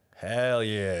play. Hell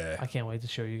yeah. I can't wait to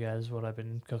show you guys what I've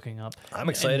been cooking up. I'm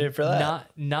excited for that.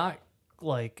 Not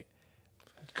like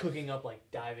cooking up, like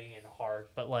diving in hard,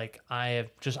 but like I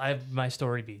have my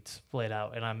story beats laid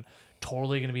out, and I'm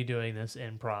totally going to be doing this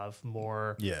improv,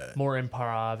 more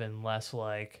improv and less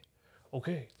like,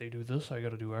 okay, they do this, I got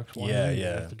to do X, Y, and Z.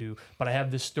 Have to do. But I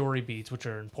have the story beats, which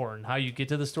are important. How you get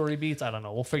to the story beats, I don't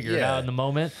know. We'll figure it out in the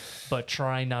moment, but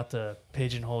try not to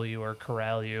pigeonhole you or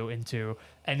corral you into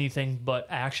anything but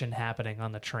action happening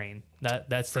on the train.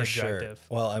 That's the objective.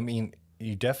 Sure. Well, I mean,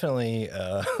 you definitely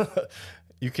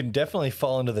you can definitely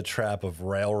fall into the trap of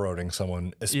railroading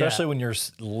someone, especially when you're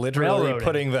literally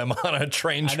putting them on a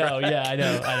train track. I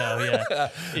know, yeah.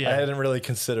 I hadn't really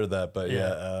considered that, but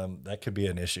that could be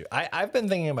an issue. I've been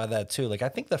thinking about that too. Like, I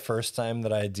think the first time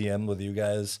that I DM'd with you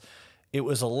guys, it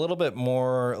was a little bit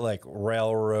more like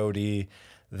railroady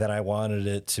than I wanted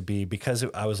it to be, because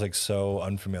I was like so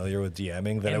unfamiliar with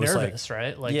DMing that and I was nervous, like,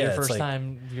 right? Like your first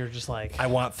time, you're just like, I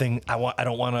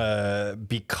don't want to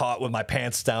be caught with my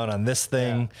pants down on this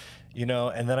thing, you know?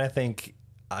 And then I think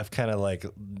I've kind of like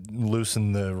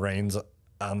loosened the reins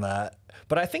on that.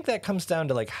 But I think that comes down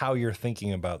to like how you're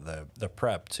thinking about the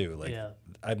prep too. Like,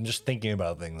 I'm just thinking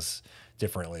about things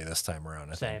differently this time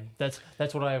around. Same. That's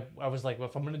what I was like, well,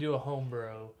 if I'm going to do a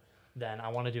homebrew, then I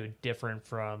want to do it different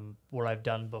from what I've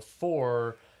done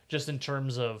before, just in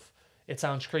terms of, it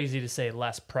sounds crazy to say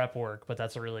less prep work, but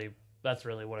that's really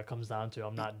what it comes down to.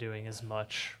 I'm not doing as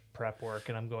much prep work,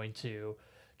 and I'm going to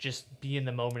just be in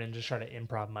the moment and just try to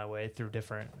improv my way through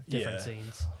different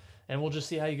scenes. And we'll just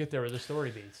see how you get there with the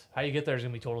story beats. How you get there is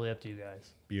going to be totally up to you guys.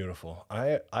 Beautiful.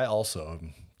 I also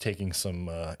am taking some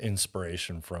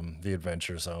inspiration from the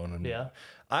Adventure Zone. And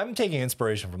I'm taking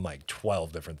inspiration from like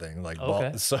 12 different things. Like,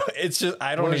 so it's just,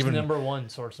 I don't even. Number one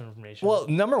source of information? Well,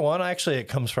 number one, actually, it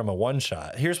comes from a one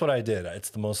shot. Here's what I did. It's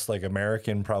the most like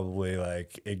American, probably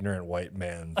like ignorant white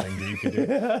man thing that you could do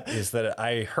is that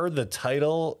I heard the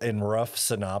title and rough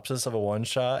synopsis of a one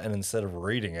shot. And instead of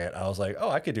reading it, I was like, oh,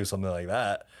 I could do something like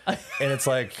that. And it's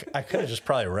like, I could have just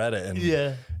probably read it and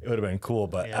it would have been cool.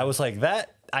 But I was like,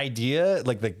 that idea,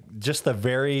 like the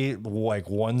very like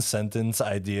one sentence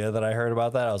idea that I heard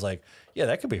about that, I was like, yeah,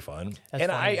 that could be fun.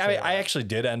 And I actually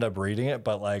did end up reading it,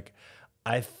 but like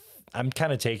I'm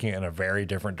kind of taking it in a very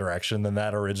different direction than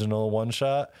that original one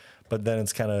shot. But then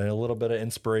it's kind of a little bit of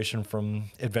inspiration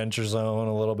from Adventure Zone,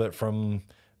 a little bit from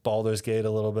Baulders Gate,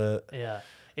 a little bit. Yeah,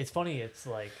 it's funny. It's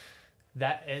like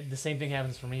that. The same thing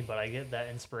happens for me, but I get that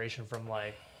inspiration from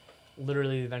like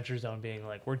literally the Adventure Zone being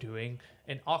like, we're doing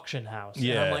an auction house.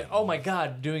 And I'm like, oh my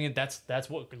God, doing it. That's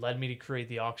what led me to create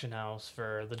the auction house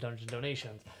for the dungeon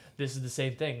donations. This is the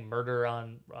same thing. Murder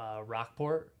on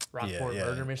Rockport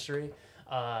murder mystery.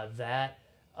 But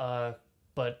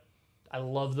I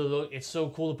love the look. It's so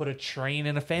cool to put a train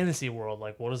in a fantasy world.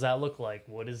 Like, what does that look like?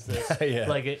 What is this?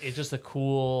 Like, it's just a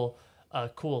cool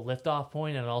liftoff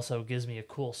point, and it also gives me a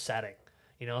cool setting.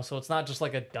 You know, so it's not just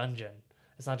like a dungeon.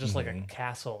 It's not just like a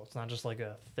castle. It's not just like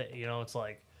it's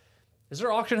like, is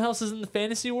there auction houses in the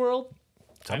fantasy world?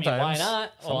 Sometimes. I mean, why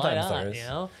not? Sometimes why not? there is.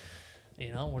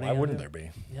 You know, what why wouldn't there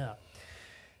be? Yeah.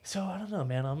 So I don't know,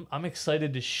 man. I'm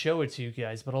excited to show it to you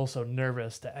guys, but also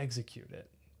nervous to execute it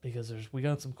because we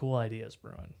got some cool ideas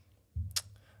brewing.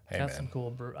 Some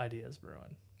cool ideas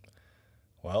brewing.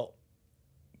 Well,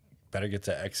 better get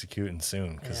to executing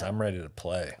soon because I'm ready to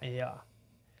play. Yeah.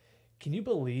 Can you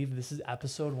believe this is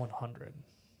episode 100?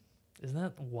 Isn't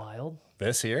that wild?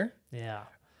 This here? Yeah.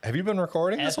 Have you been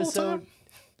recording this whole time?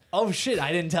 Oh, shit.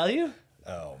 I didn't tell you?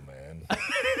 Oh, man.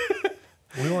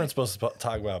 We weren't supposed to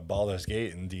talk about Baulders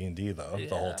Gate and D&D, though,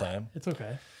 the whole time. It's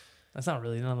okay. That's not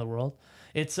really the end of the world.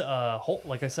 It's,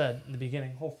 like I said in the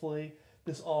beginning, hopefully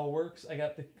this all works. I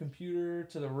got the computer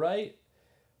to the right.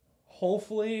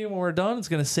 Hopefully when we're done, it's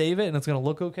going to save it and it's going to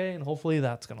look okay. And hopefully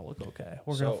that's going to look okay.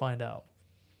 We're going to find out.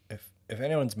 If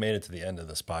anyone's made it to the end of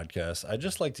this podcast, I'd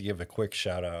just like to give a quick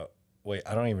shout out wait,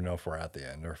 I don't even know if we're at the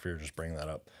end or if you're just bringing that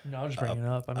up. No, I'm just bringing it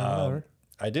up. I mean, whatever.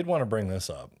 I did want to bring this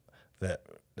up. That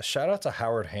shout out to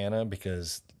Howard Hanna,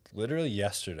 because literally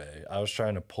yesterday I was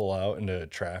trying to pull out into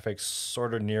traffic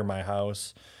sort of near my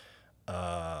house.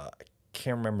 I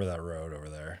can't remember that road over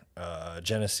there.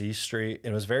 Genesee Street.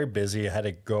 It was very busy. I had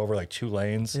to go over like 2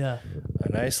 lanes. Yeah.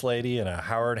 A nice lady and a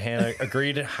Howard Hanna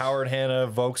agreed Howard Hanna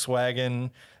Volkswagen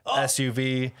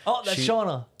SUV. Oh, that's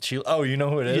Shauna. Oh, you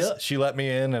know who it is? Yeah. She let me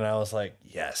in, and I was like,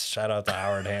 yes, shout out to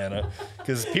Howard Hanna,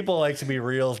 because people like to be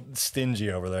real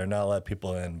stingy over there, not let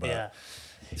people in. But Yeah.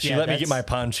 she let me get my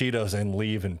Ponchitos and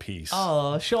leave in peace.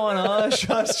 Oh, Shauna.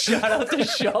 Shout out to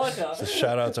Shauna. So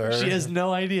shout out to her. She has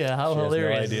no idea. How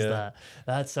hilarious is idea. that?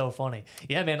 That's so funny.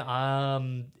 Yeah,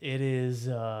 man. It is.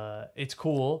 It's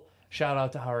cool. Shout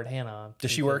out to Howard Hanna.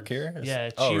 Does she work here?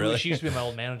 Yeah. Really? She used to be my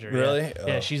old manager. Really? Yeah. Oh.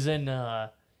 Yeah. She's in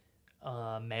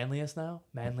Manlius now.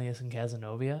 Manlius and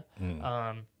Casanova.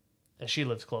 She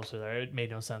lives closer there. It made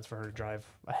no sense for her to drive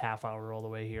a half hour all the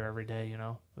way here every day. You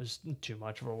know, it was too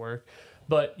much of her work.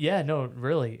 But yeah, no,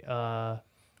 really.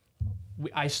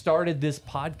 I started this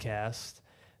podcast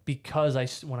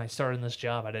because when I started in this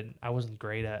job, I wasn't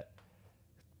great at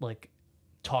like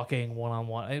talking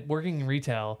one-on-one. Working in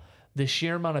retail, the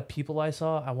sheer amount of people I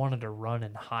saw, I wanted to run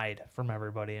and hide from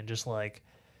everybody, and just like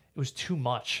it was too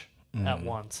much at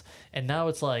once. And now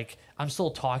it's like I'm still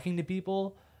talking to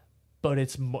people, but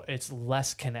it's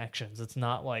less connections. It's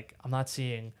not like I'm not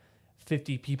seeing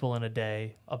 50 people in a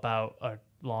day about a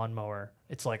lawnmower.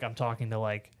 It's like I'm talking to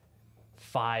like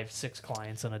 5-6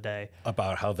 clients in a day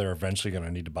about how they're eventually going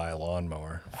to need to buy a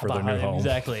lawnmower for their new home.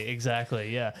 Exactly.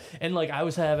 Yeah. And like I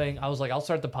was like, I'll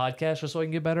start the podcast just so I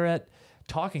can get better at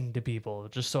talking to people,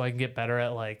 just so I can get better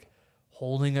at like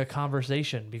holding a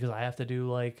conversation, because I have to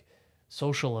do like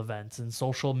social events and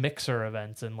social mixer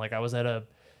events. And like I was at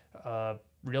a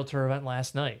realtor event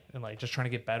last night, and like just trying to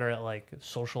get better at like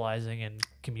socializing and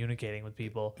communicating with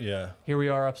people. Yeah. Here we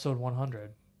are, episode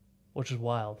 100, which is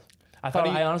wild.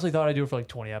 I honestly thought I'd do it for like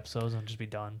 20 episodes and just be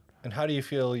done. And how do you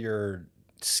feel your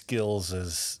skills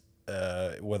as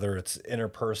whether it's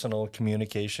interpersonal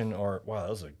communication or wow, that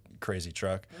was a crazy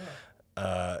truck.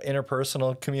 Yeah.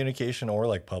 Interpersonal communication or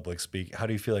like public speak. How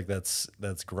do you feel like that's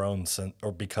grown since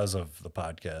or because of the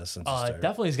podcast? Since it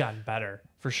definitely has gotten better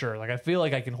for sure. Like I feel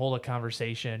like I can hold a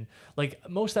conversation. Like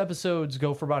most episodes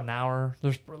go for about an hour.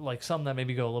 There's like some that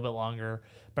maybe go a little bit longer,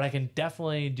 but I can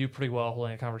definitely do pretty well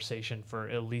holding a conversation for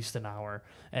at least an hour.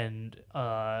 And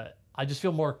I just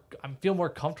feel more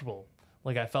comfortable.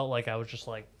 Like I felt like I would just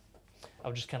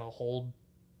kind of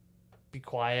be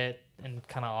quiet and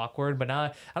kind of awkward. But now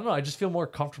I don't know. I just feel more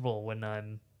comfortable when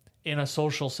I'm in a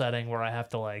social setting where I have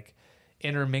to like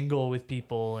intermingle with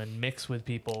people and mix with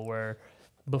people, where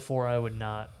before I would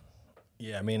not.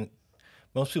 Yeah, I mean,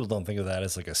 most people don't think of that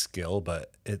as like a skill,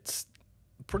 but it's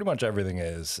pretty much everything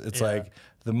is. It's like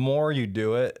the more you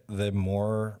do it, the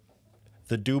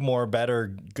do more,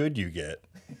 better, good you get.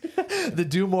 The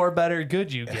do more, better,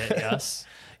 good you get. Yes.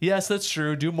 Yes, that's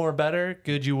true. Do more, better,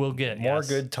 good you will get. More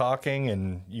good talking,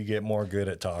 and you get more good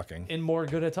at talking. And more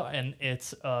good at talking. And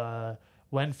it's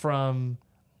went from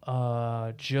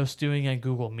just doing a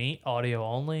Google Meet audio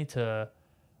only to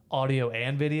audio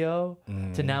and video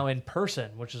to now in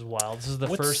person, which is wild. This is the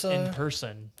first in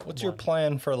person. What's your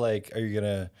plan for like? Are you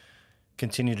gonna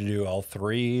continue to do all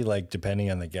three, like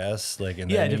depending on the guests, like and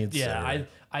their needs? Yeah.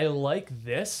 I like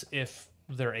this if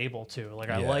they're able to. Like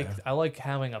I like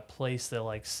having a place to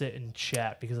like sit and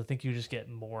chat, because I think you just get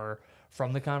more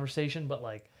from the conversation. But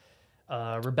like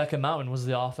Rebecca Mountain was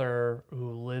the author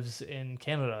who lives in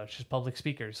Canada. She's a public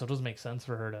speaker, so it doesn't make sense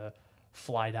for her to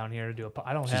fly down here to do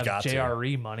I don't have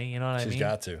JRE money, you know what I mean?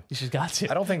 She's got to.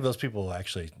 I don't think those people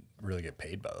actually really get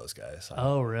paid by those guys.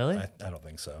 Oh, really? I don't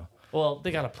think so. Well,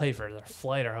 they got to pay for their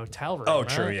flight or hotel room. Oh,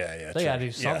 true. Right? Yeah. They got to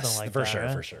do something like for that. Sure,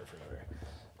 right? for sure.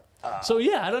 So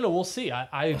yeah, I don't know. We'll see.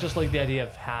 I just like the idea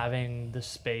of having the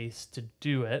space to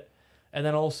do it, and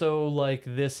then also like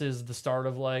this is the start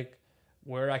of like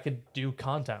where I could do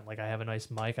content. Like I have a nice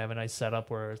mic, I have a nice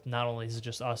setup where not only is it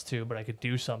just us two, but I could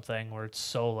do something where it's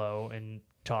solo and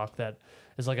talk that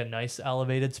is like a nice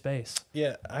elevated space.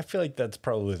 Yeah, I feel like that's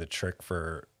probably the trick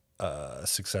for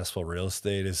successful real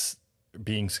estate is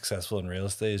being successful in real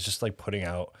estate is just like putting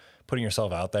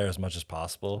yourself out there as much as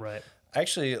possible. Right.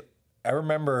 Actually, I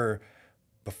remember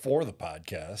before the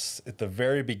podcast, at the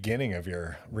very beginning of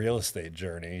your real estate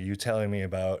journey, you telling me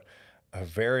about a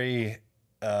very,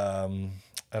 I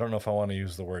don't know if I want to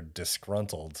use the word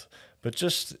disgruntled, but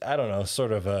just, I don't know,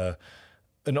 sort of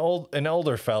an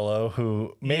older fellow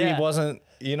who maybe wasn't,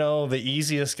 the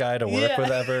easiest guy to work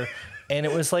with ever. And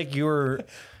it was like you were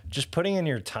just putting in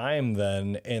your time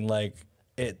then, and like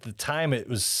at the time it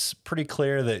was pretty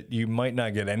clear that you might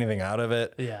not get anything out of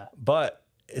it. Yeah. But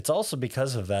it's also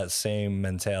because of that same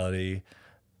mentality,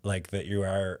 like that you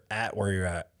are at where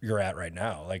you're at right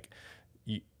now. Like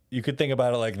you could think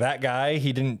about it like that guy,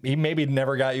 he maybe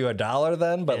never got you $1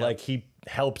 then, but like he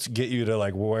helped get you to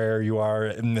like where you are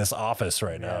in this office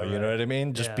right now. You know what I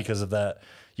mean? Just because of that,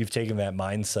 you've taken that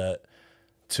mindset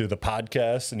to the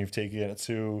podcast, and you've taken it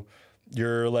to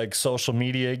your like social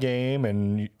media game,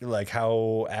 and like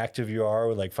how active you are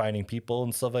with like finding people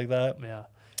and stuff like that. Yeah.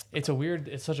 It's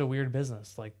such a weird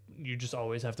business. Like you just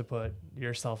always have to put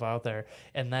yourself out there.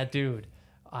 And that dude,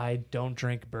 I don't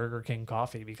drink Burger King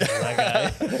coffee because of that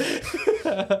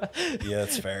guy. Yeah,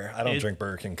 that's fair. I don't drink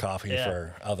Burger King coffee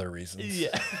for other reasons.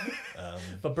 Yeah.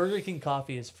 But Burger King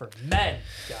coffee is for men.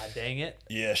 God dang it.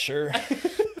 Yeah, sure.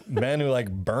 Men who like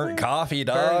burnt coffee,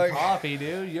 dog. Burnt coffee,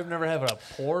 dude. You've never had a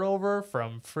pour over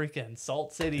from freaking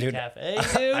Salt City Cafe,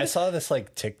 dude? I saw this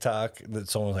like TikTok that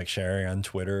someone was like sharing on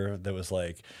Twitter that was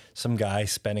like some guy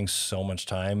spending so much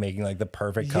time making like the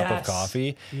perfect cup of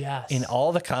coffee. Yes. And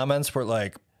all the comments were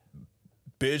like,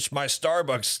 bitch,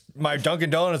 my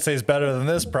Dunkin' Donuts tastes better than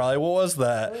this probably. What was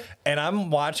that? And I'm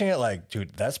watching it like,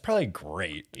 dude, that's probably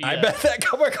great. Yeah. I bet that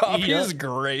cup of coffee is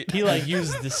great. He like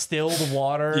used distilled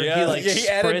water. Yeah, he like he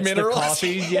added minerals. The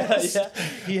coffee. Yeah.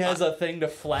 He has a thing to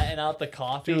flatten out the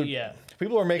coffee. Dude,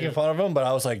 people were making fun of him, but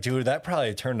I was like, dude, that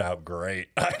probably turned out great,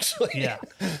 actually. Yeah.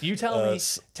 You tell me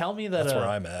that that's where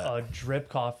I'm at. A drip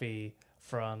coffee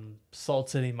from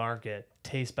Salt City Market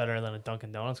tastes better than a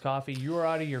Dunkin' Donuts coffee. You are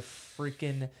out of your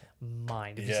freaking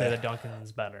mind if you say that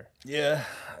Dunkin's better. Yeah.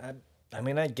 I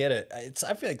mean, I get it.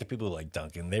 I feel like the people who like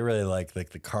Dunkin', they really like the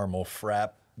caramel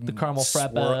frap. The caramel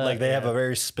frap. Like they have a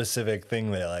very specific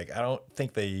thing they like. I don't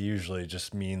think they usually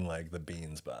just mean like the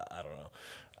beans, but I don't know.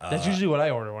 That's usually what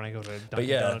I order when I go to Dunkin'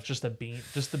 Donuts. Just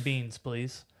the beans,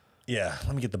 please. Yeah,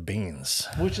 let me get the beans.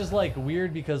 Which is like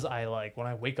weird because I like when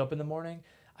I wake up in the morning,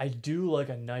 I do like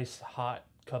a nice hot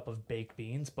cup of baked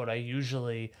beans, but I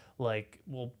usually like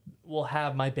will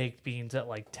have my baked beans at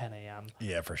like 10 a.m.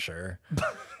 Yeah, for sure.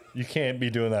 You can't be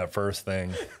doing that first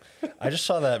thing. I just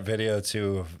saw that video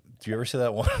too. Do you ever see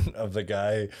that one of the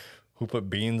guy who put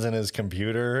beans in his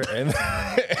computer and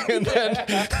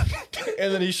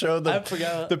then he showed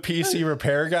the PC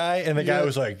repair guy, and the guy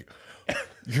was like,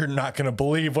 "You're not gonna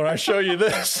believe when I show you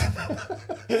this."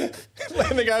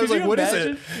 And the guy was like, "What is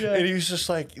it?" Yeah. And he was just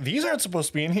like, "These aren't supposed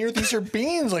to be in here. These are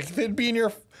beans. Like they'd be in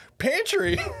your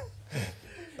pantry."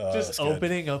 Just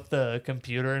opening up the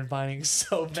computer and finding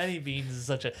so many beans is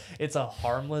it's a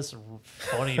harmless,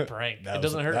 funny prank. It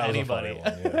doesn't hurt anybody.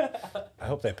 I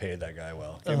hope they paid that guy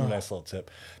well. Give him a nice little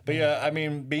tip. But yeah, I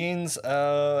mean, beans,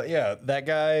 that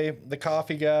guy, the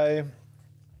coffee guy,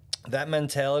 that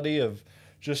mentality of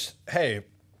just, hey,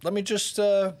 let me just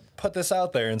put this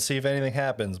out there and see if anything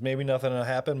happens. Maybe nothing will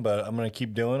happen, but I'm going to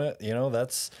keep doing it. You know,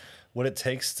 that's what it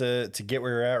takes to get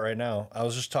where you're at right now. I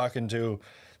was just talking to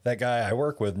that guy I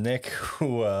work with, Nick,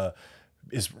 who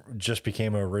just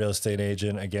became a real estate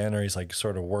agent again, or he's like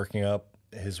sort of working up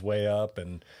his way up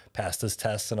and passed his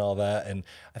tests and all that. And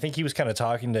I think he was kind of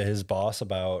talking to his boss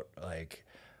about like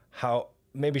how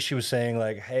maybe she was saying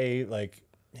like, hey, like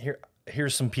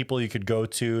here's some people you could go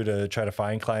to try to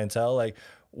find clientele. Like,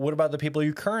 what about the people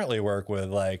you currently work with?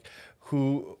 Like,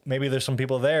 who maybe there's some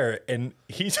people there. And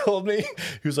he told me,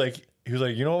 he was like,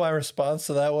 you know what my response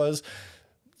to that was?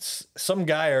 Some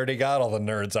guy already got all the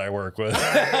nerds I work with.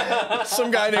 Some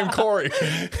guy named Cory.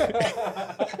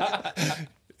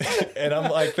 And I'm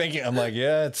like thinking,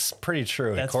 yeah, it's pretty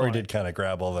true. Cory did kind of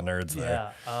grab all the nerds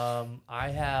there.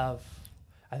 Yeah.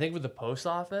 I think with the post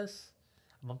office,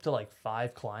 I'm up to like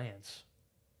 5 clients.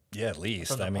 Yeah, at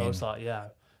least. Yeah,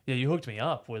 you hooked me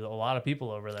up with a lot of people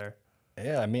over there.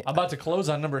 Yeah, I mean, I'm about to close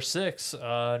on number 6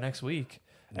 next week.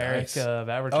 Nice. Eric of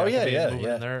Average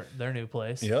moving their new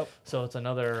place. Yep. So it's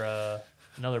another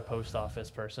post office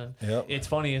person. Yep. It's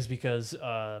funny is because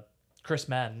Chris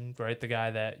Madden, right, the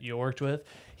guy that you worked with,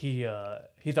 he thought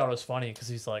it was funny because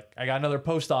he's like, I got another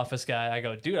post office guy. I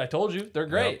go, dude, I told you, they're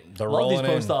great. Yep. They're Love rolling these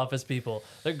post office people.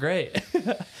 They're great.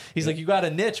 He's like, you got a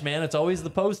niche, man. It's always the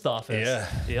post office. Yeah.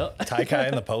 Yep. Taikai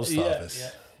in the post office.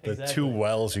 Yeah, exactly. The 2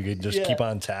 wells you could just keep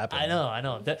on tapping. I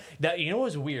know. That you know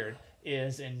what's weird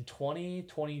is in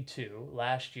 2022,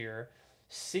 last year,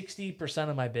 60%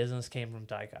 of my business came from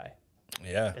Taikai.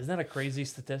 Yeah. Isn't that a crazy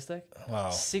statistic? Wow.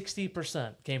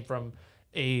 60% came from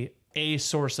a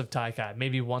source of Taikai,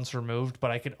 maybe once removed, but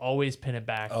I could always pin it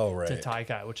back to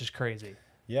Taikai, which is crazy.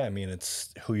 Yeah, I mean,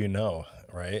 it's who you know,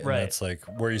 right? And right. that's like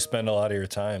where you spend a lot of your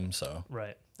time, so.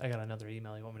 Right. I got another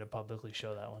email. You want me to publicly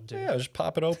show that one, too? Yeah, just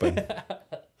pop it open.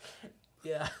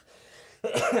 Yeah.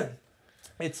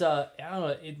 It's I don't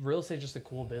know, real estate's just a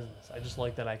cool business. I just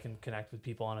like that I can connect with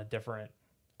people on a different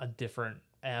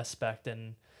aspect,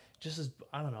 and just as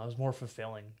I don't know, it's more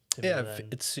fulfilling to me than,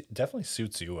 it definitely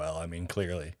suits you well. I mean,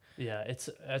 clearly. yeah,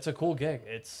 it's a cool gig.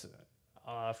 It's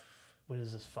what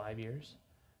is this, 5 years?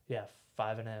 Yeah,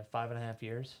 5.5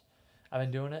 years I've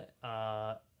been doing it.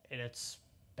 And it's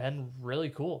been really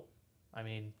cool. I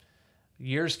mean,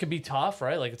 years can be tough,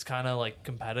 right? Like it's kind of like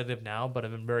competitive now, but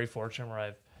I've been very fortunate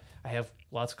where I have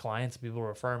lots of clients and people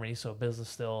refer me, so business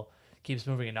still keeps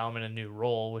moving, and now I'm in a new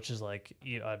role, which is like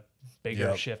a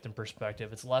bigger shift in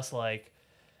perspective. It's less like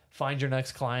find your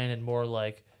next client and more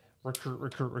like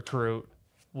recruit.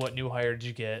 What new hire did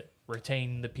you get?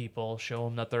 Retain the people, show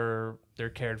them that they're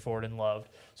cared for and loved.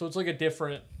 So it's like a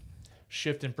different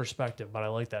shift in perspective, but I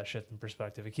like that shift in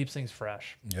perspective. It keeps things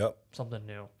fresh. Yep. Something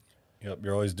new. Yep.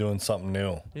 You're always doing something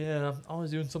new. Yeah,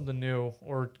 always doing something new,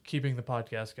 or keeping the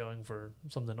podcast going for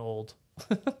something old.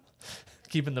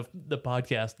 Keeping the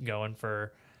podcast going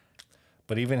for.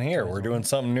 But even here, we're doing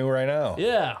something new right now.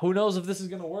 Yeah, who knows if this is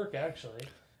gonna work? Actually,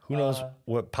 who knows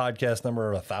what podcast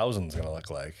number 1,000 is gonna look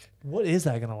like? What is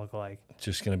that gonna look like?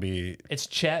 Just gonna be. It's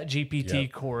Chat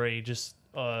GPT, Cory. Just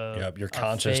your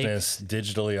consciousness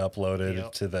digitally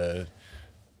uploaded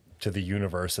to the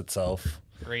universe itself.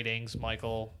 Greetings,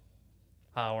 Michael.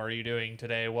 How are you doing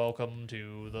today? Welcome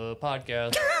to the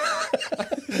podcast.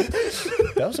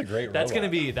 That was a great. That's gonna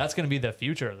be the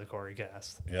future of the Cory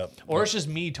Cast. Yep. Or it's just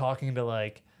me talking to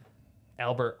like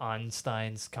Albert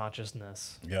Einstein's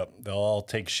consciousness. Yep. They'll all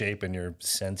take shape in your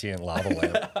sentient lava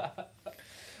lamp.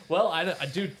 Well,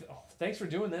 dude, thanks for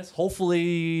doing this.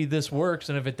 Hopefully this works,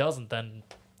 and if it doesn't, then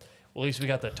at least we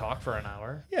got to talk for an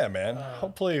hour. Yeah, man.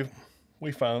 Hopefully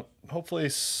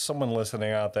someone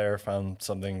listening out there found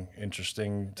something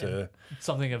interesting to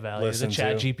something of value. Listen The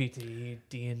Chat to. GPT,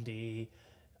 D&D,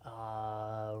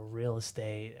 real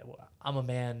estate. I'm a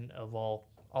man of all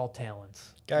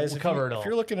talents. Guys, we'll if cover it all. If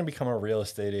you're looking to become a real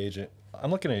estate agent,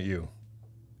 I'm looking at you.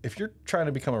 If you're trying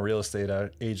to become a real estate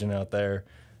agent out there,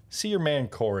 see your man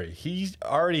Cory. He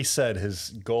already said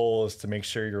his goal is to make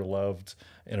sure you're loved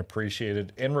and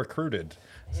appreciated and recruited.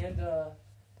 And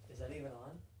is that even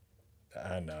on?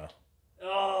 I know.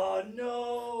 Oh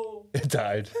no! It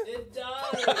died. It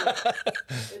died.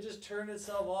 It just turned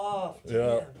itself off.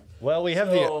 Yeah. Damn. Well, we have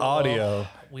the audio.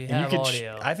 We And have you can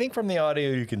audio. I think from the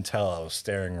audio you can tell I was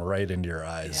staring right into your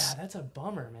eyes. Yeah, that's a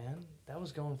bummer, man. That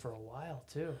was going for a while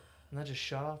too, and that just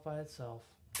shut off by itself.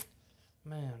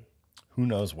 Man. Who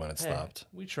knows when it stopped?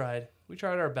 We tried. We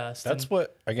tried our best. That's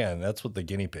what the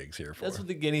guinea pig's here for. That's what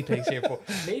the guinea pig's here for.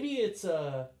 Maybe it's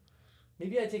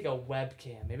maybe I take a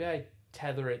webcam. Maybe I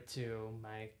tether it to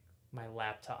my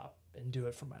laptop and do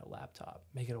it from my laptop.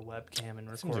 Make it a webcam and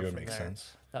record Seems like it would from make there.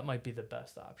 sense. That might be the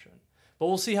best option. But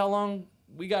we'll see how long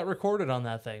we got recorded on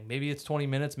that thing. Maybe it's 20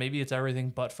 minutes. Maybe it's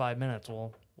everything but 5 minutes.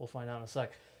 We'll find out in a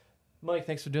sec. Mike,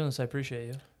 thanks for doing this. I appreciate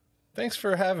you. Thanks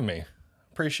for having me.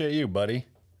 Appreciate you, buddy.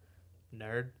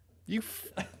 Nerd.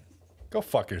 Go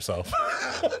fuck yourself.